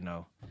 What's up?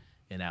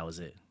 And that was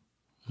it.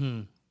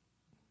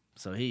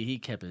 So he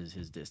kept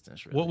his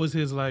distance. Really. What was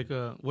his like?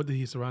 What did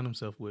he surround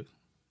himself with?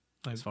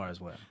 Like, as far as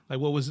what? Like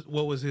what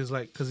was his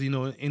like? Because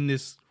in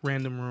this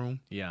random room.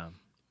 Yeah.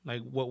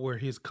 Like what were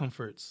his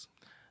comforts?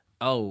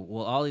 Oh,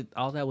 well,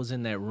 all that was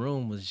in that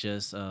room was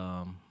just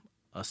a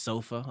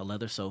sofa, a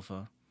leather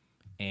sofa,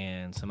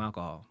 and some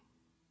alcohol.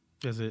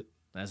 That's it?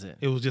 That's it.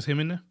 It was just him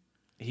in there?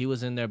 He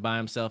was in there by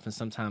himself, and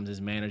sometimes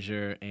his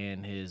manager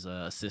and his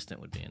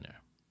assistant would be in there.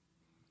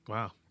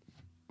 Wow.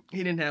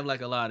 He didn't have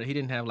like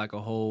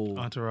a whole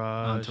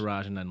entourage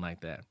or nothing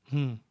like that.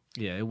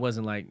 Yeah, it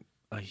wasn't like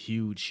a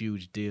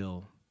huge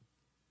deal.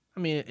 I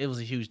mean, it was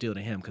a huge deal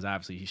to him because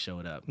obviously he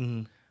showed up.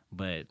 Mm-hmm.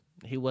 But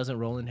he wasn't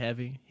rolling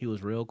heavy. He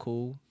was real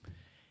cool.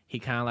 He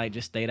kind of like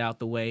just stayed out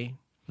the way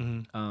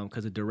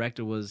because the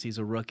director he's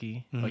a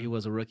rookie, or he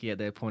was a rookie at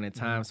that point in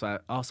time. So I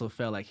also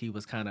felt like he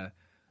was kind of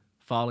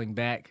falling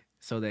back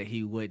so that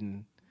he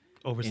wouldn't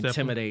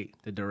intimidate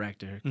the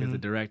director, because the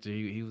director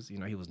he was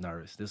he was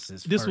nervous. This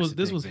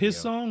was his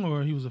song,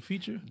 or he was a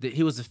feature?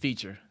 He was a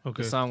feature.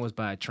 Okay. The song was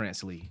by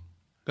Trance Lee.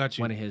 Got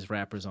you. One of his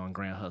rappers on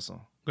Grand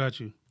Hustle. Got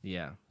you.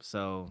 Yeah.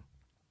 So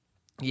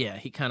yeah,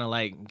 he kind of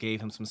like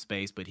gave him some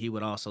space, but he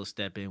would also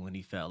step in when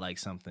he felt like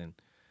something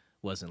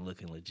wasn't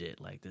looking legit.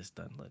 Like, this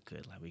doesn't look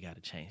good. Like, we got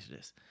to change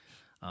this.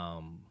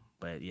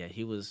 But yeah,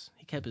 he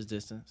kept his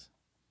distance.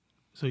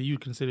 So you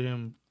consider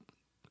him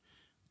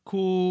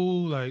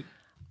cool? Like,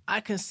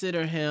 I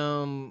consider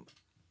him.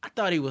 I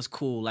thought he was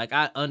cool. Like,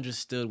 I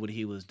understood what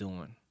he was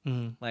doing.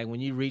 Mm-hmm. Like, when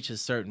you reach a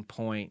certain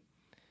point,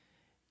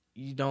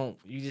 you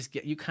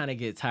kind of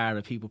get tired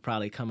of people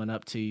probably coming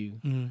up to you.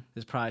 Mm-hmm.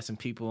 There's probably some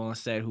people on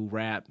set who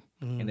rap,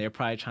 and they're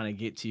probably trying to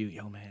get to you.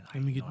 Yo, man, like,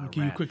 let me give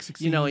you a quick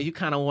 16. And you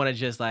kind of want to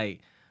just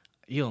like,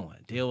 you don't want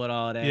to deal with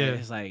all that. Yeah.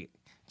 It's like,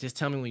 just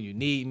tell me when you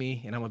need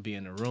me, and I'm gonna be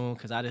in the room,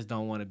 because I just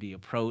don't want to be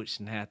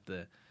approached and have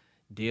to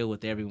deal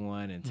with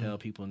everyone and tell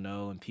people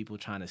no, and people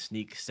trying to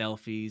sneak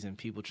selfies, and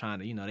people trying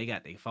to, they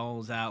got their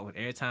phones out. When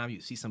every time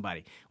you see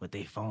somebody with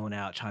their phone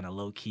out trying to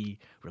low key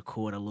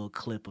record a little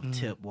clip of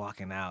Tip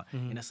walking out,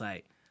 and it's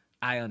like,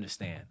 I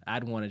understand.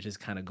 I'd want to just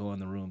kind of go in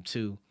the room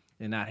too,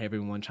 and not have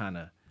everyone trying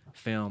to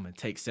film and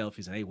take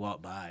selfies, and they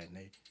walk by and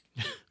they,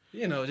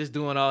 just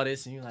doing all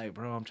this, and you're like,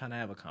 bro, I'm trying to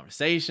have a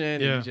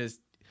conversation, and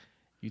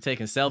you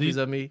taking selfies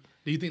of me.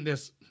 Do you think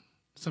there's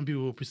some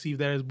people will perceive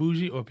that as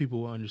bougie, or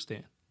people will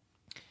understand?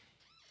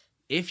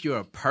 If you're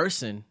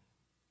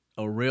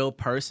a real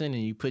person,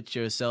 and you put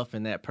yourself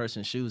in that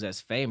person's shoes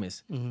as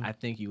famous, I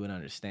think you would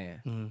understand.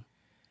 Mm-hmm.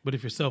 But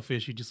if you're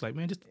selfish, you're just like,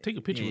 man, just take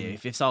a picture with me.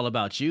 If it's all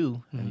about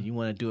you, and you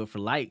want to do it for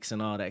likes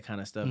and all that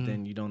kind of stuff,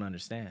 then you don't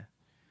understand.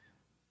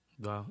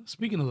 Wow.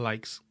 Speaking of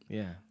likes,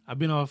 I've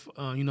been off,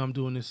 I'm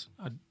doing this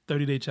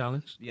 30-day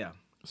challenge. Yeah.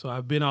 So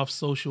I've been off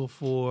social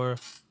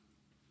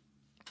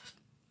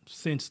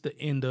since the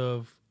end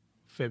of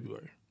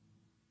February.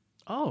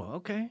 Oh,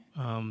 okay.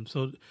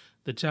 So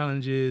the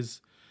challenge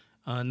is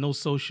no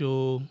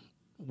social,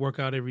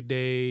 workout every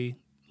day,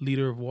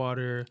 liter of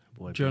water,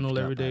 journal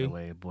every day.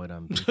 Boy,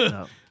 done beefed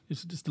up.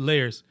 It's just the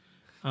layers.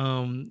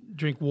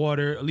 Drink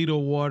water, a liter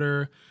of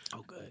water.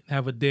 Oh, good.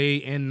 Have a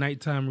day and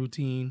nighttime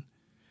routine.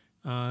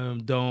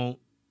 Don't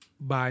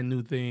buy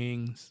new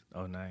things.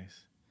 Oh,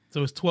 nice.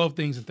 So it's 12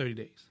 things in 30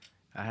 days.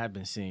 I have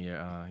been seeing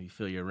you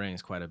feel your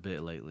rings quite a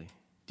bit lately.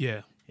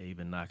 Yeah. Yeah, you've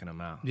been knocking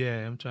them out.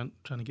 Yeah, I'm trying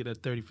to get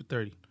that 30 for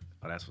 30.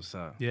 Oh, that's what's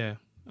up. Yeah.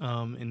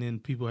 And then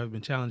people have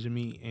been challenging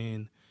me,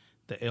 and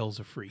the L's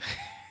are free.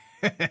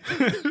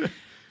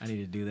 I need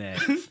to do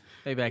that.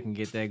 Maybe I can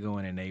get that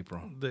going in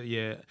April.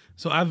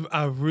 So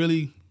I've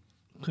really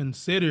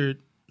considered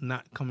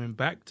not coming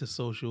back to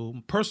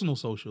personal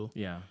social,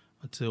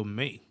 until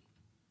May.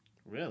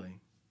 Really?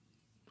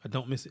 I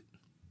don't miss it.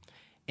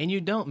 And you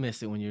don't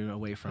miss it when you're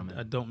away from it.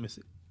 I don't miss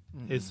it.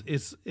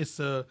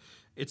 Mm-hmm.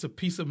 It's a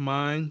peace of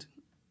mind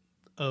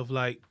of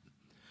like,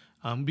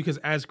 because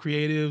as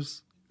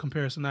creatives,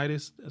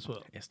 comparisonitis, that's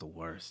what it's the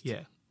worst.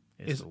 Yeah.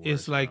 It's the worst,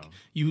 it's like bro.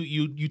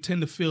 you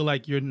tend to feel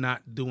like you're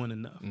not doing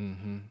enough.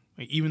 Mm-hmm.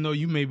 Like, even though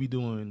you may be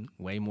doing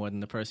way more than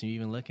the person you're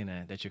even looking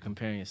at that you're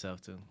comparing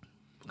yourself to.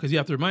 Because you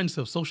have to remind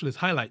yourself, social is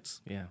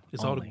highlights. Yeah.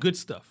 It's all the good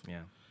stuff.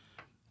 Yeah.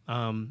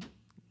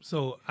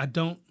 So I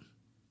don't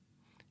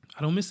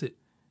miss it.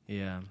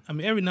 Yeah. I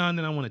mean, every now and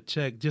then I want to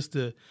check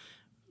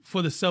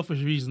for the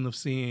selfish reason of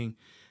seeing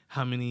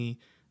how many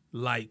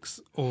likes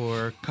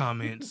or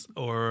comments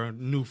or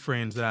new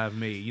friends that I've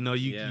made. You know,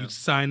 you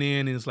sign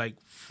in and it's like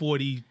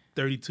 40,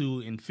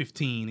 32, and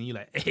 15, and you're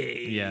like,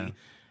 hey. Yeah.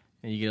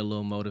 And you get a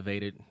little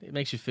motivated. It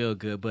makes you feel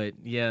good. But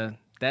yeah,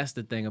 that's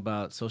the thing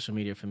about social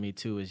media for me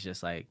too, is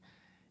just like,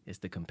 it's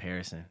the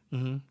comparison.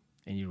 Mm-hmm.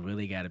 And you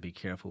really got to be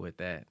careful with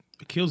that.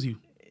 It kills you.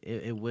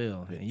 It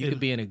will. And you could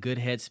be in a good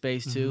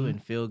headspace too,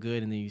 and feel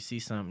good, and then you see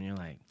something and you're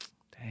like,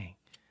 dang.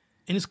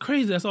 And it's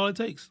crazy. That's all it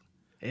takes.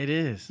 It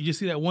is. You just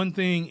see that one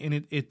thing,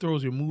 and it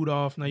throws your mood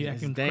off. Now you're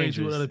acting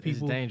crazy with other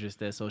people. It's dangerous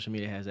that social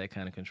media has that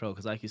kind of control.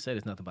 Because like you said,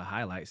 it's nothing but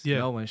highlights. Yeah.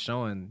 No one's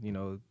showing,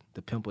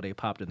 the pimple they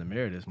popped in the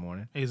mirror this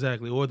morning.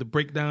 Exactly. Or the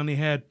breakdown they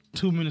had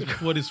 2 minutes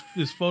before this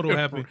photo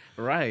happened.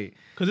 Right.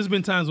 Because there's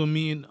been times when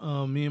me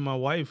and my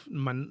wife,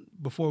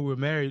 before we were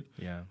married,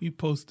 we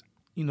post,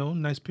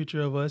 nice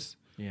picture of us.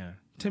 Yeah.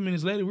 10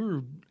 minutes later, we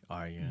were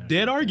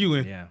arguing.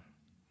 Arguing. Yeah.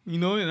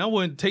 And I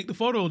wouldn't take the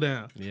photo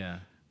down. Yeah.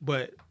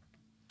 But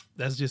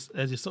that's just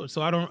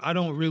so I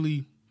don't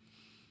really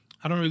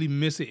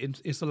miss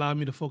it. It's allowed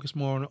me to focus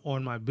more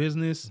on my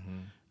business,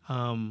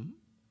 and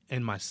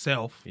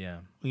myself. Yeah.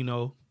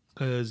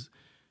 Because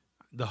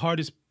the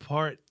hardest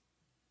part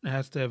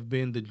has to have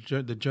been the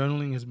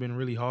journaling has been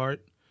really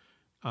hard.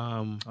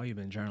 You've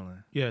been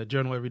journaling? Yeah,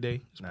 journal every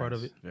day is part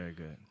of it. Very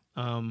good.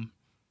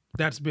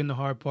 That's been the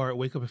hard part.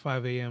 Wake up at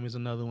 5 a.m. is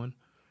another one.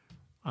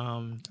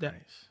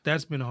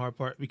 That's been the hard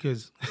part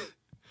because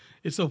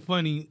it's so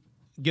funny.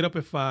 Get up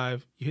at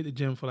 5, you hit the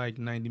gym for like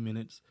 90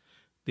 minutes,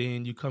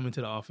 then you come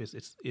into the office.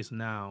 It's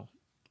now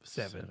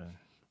 7,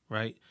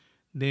 right?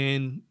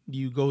 Then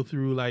you go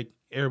through like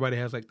everybody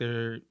has like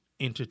their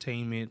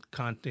entertainment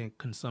content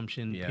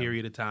consumption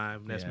period of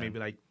time. That's maybe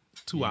like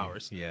 2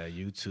 hours. Yeah,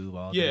 YouTube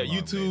all day long,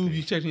 YouTube. baby.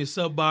 You checking your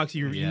sub box.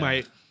 You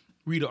might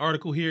read an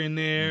article here and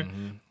there,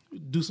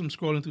 do some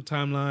scrolling through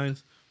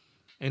timelines,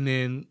 and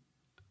then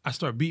I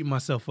start beating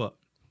myself up.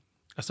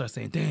 I start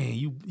saying, "Dang,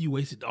 you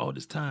wasted all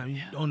this time.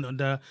 You don't know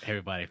that."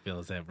 Everybody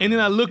feels that, bro. And then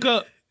I look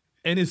up,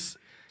 and it's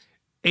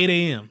 8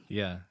 a.m.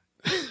 Yeah,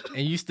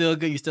 and you still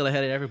good. You still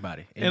ahead of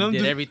everybody, and you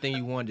did everything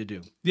you wanted to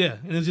do. Yeah,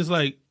 and it's just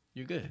like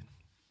you're good.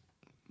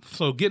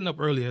 So getting up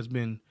early has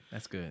been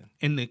that's good.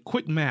 And the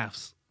quick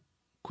maths.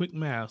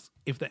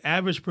 If the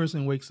average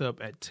person wakes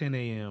up at 10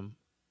 a.m.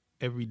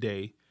 every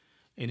day,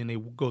 and then they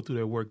go through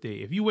their work day,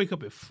 if you wake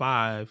up at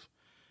 5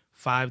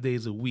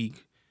 days a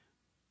week,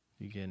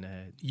 you're getting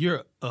ahead.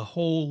 You're a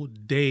whole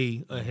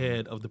day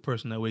ahead of the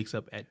person that wakes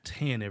up at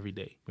 10 every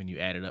day. When you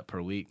add it up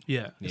per week.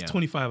 Yeah. It's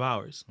 25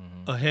 hours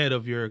ahead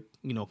of your,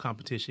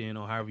 competition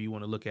or however you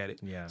want to look at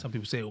it. Yeah. Some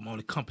people say, well, my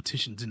only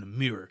competition's in the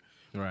mirror.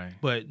 Right.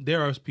 But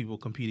there are people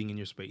competing in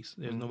your space.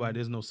 There's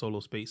there's no solo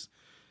space.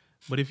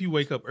 But if you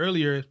wake up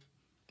earlier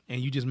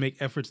and you just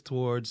make efforts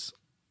towards,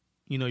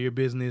 your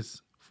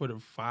business for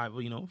the 5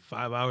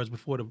 hours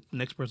before the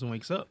next person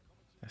wakes up.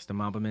 That's the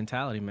Mamba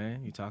mentality,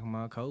 man. You talking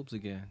about Cobes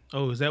again.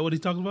 Oh, is that what he's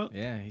talking about?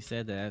 Yeah, he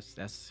said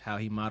that's how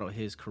he modeled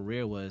his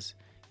career was,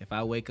 if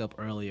I wake up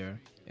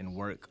earlier and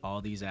work all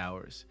these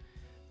hours,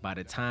 by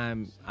the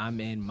time I'm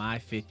in my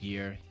 5th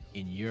year,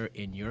 in your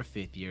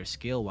 5th year,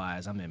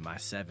 skill-wise, I'm in my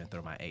 7th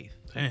or my 8th.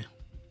 Damn.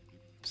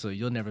 So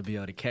you'll never be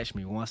able to catch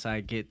me. Once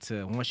you get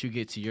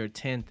to your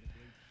 10th,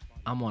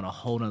 I'm on a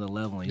whole nother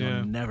level, and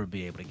you'll never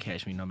be able to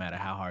catch me no matter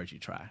how hard you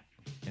try.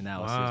 And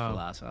that was his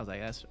philosophy. I was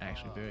like, that's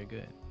actually very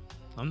good.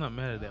 I'm not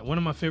mad at that. One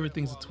of my favorite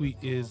things to tweet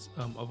is,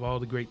 of all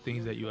the great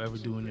things that you'll ever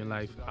do in your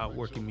life,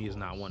 outworking me is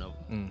not one of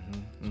them.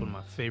 It's one of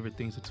my favorite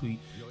things to tweet.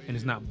 And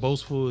it's not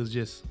boastful. It's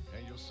just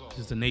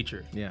the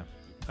nature. Yeah.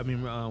 I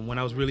mean, when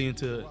I was really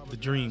into The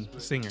Dream,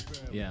 the singer,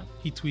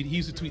 he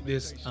used to tweet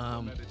this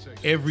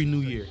every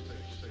New Year.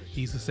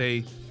 He used to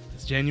say,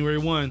 it's January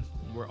 1.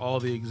 We're all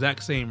the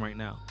exact same right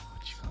now.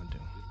 What you gonna do?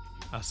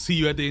 I'll see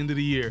you at the end of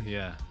the year.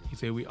 Yeah. He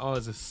said, we all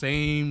is the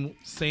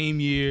same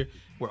year.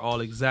 We're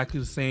all exactly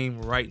the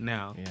same right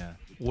now. Yeah.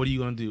 What are you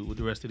going to do with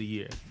the rest of the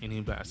year? And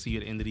he'd be like, I'll see you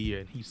at the end of the year.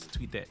 And he used to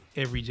tweet that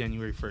every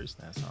January 1st.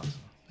 That's awesome.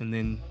 And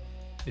then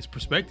it's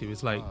perspective.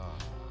 It's like,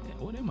 Yeah,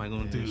 what am I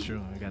gonna do? It's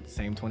true. We got the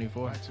same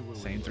 24,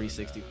 same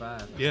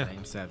 365, Yeah.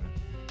 same 7.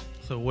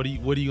 So what are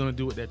you gonna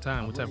do at that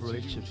time? What type of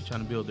relationships you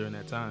trying to build during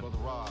that time?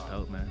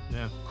 Dope, man.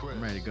 Yeah.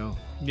 I'm ready to go.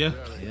 Yeah.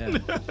 Yeah.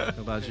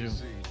 How about you?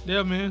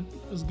 Yeah, man.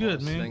 It was good,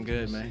 It's been man.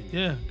 good, man.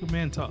 Yeah, good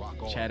man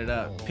talk. Chat it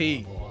up.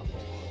 P,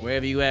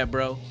 wherever you at,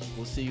 bro.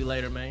 We'll see you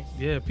later, man.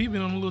 Yeah, P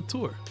been on a little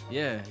tour.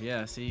 Yeah.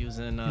 I see he was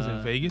in, He's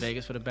in Vegas?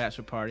 Vegas for the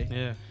bachelor party.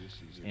 Yeah,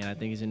 And I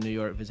think he's in New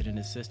York visiting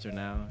his sister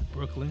now.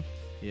 Brooklyn.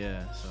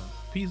 Yeah, so.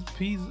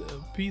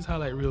 P's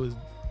highlight reel is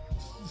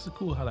it's a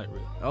cool highlight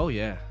reel. Oh,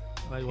 yeah.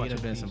 I like He'd watching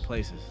have been P's. some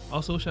places.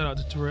 Also, shout out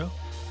to Terrell.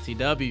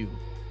 TW.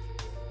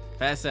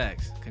 Fat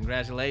Sacks.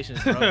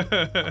 Congratulations, bro.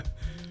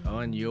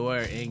 On your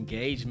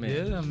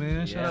engagement. Yeah,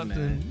 man. Shout out man.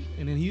 to,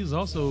 and then he was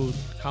also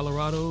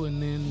Colorado,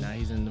 and then Now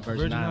he's in the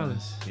Virgin, Virgin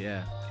Islands.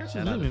 Yeah. Catch Shout his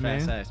out to living, Fat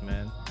man. Sacks,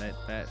 man. That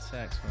Fat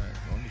Sacks, man.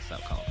 Let me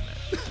stop calling him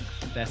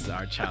that. That's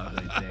our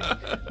childhood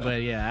thing.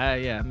 But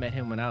yeah, I met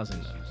him when I was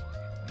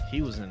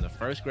he was in the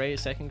first grade,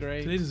 second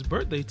grade. today's his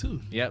birthday too.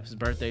 Yep, his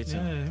birthday too.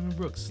 Yeah, him and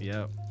Brooks.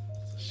 Yep.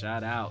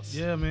 Shout outs.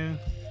 Yeah, man.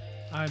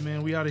 All right,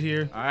 man. We out of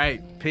here. All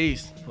right.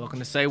 Peace. Welcome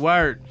to Say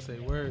Word. Say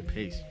word.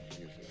 Peace.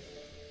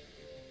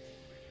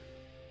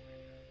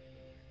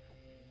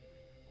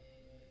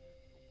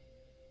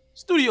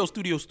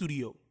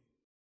 Studio.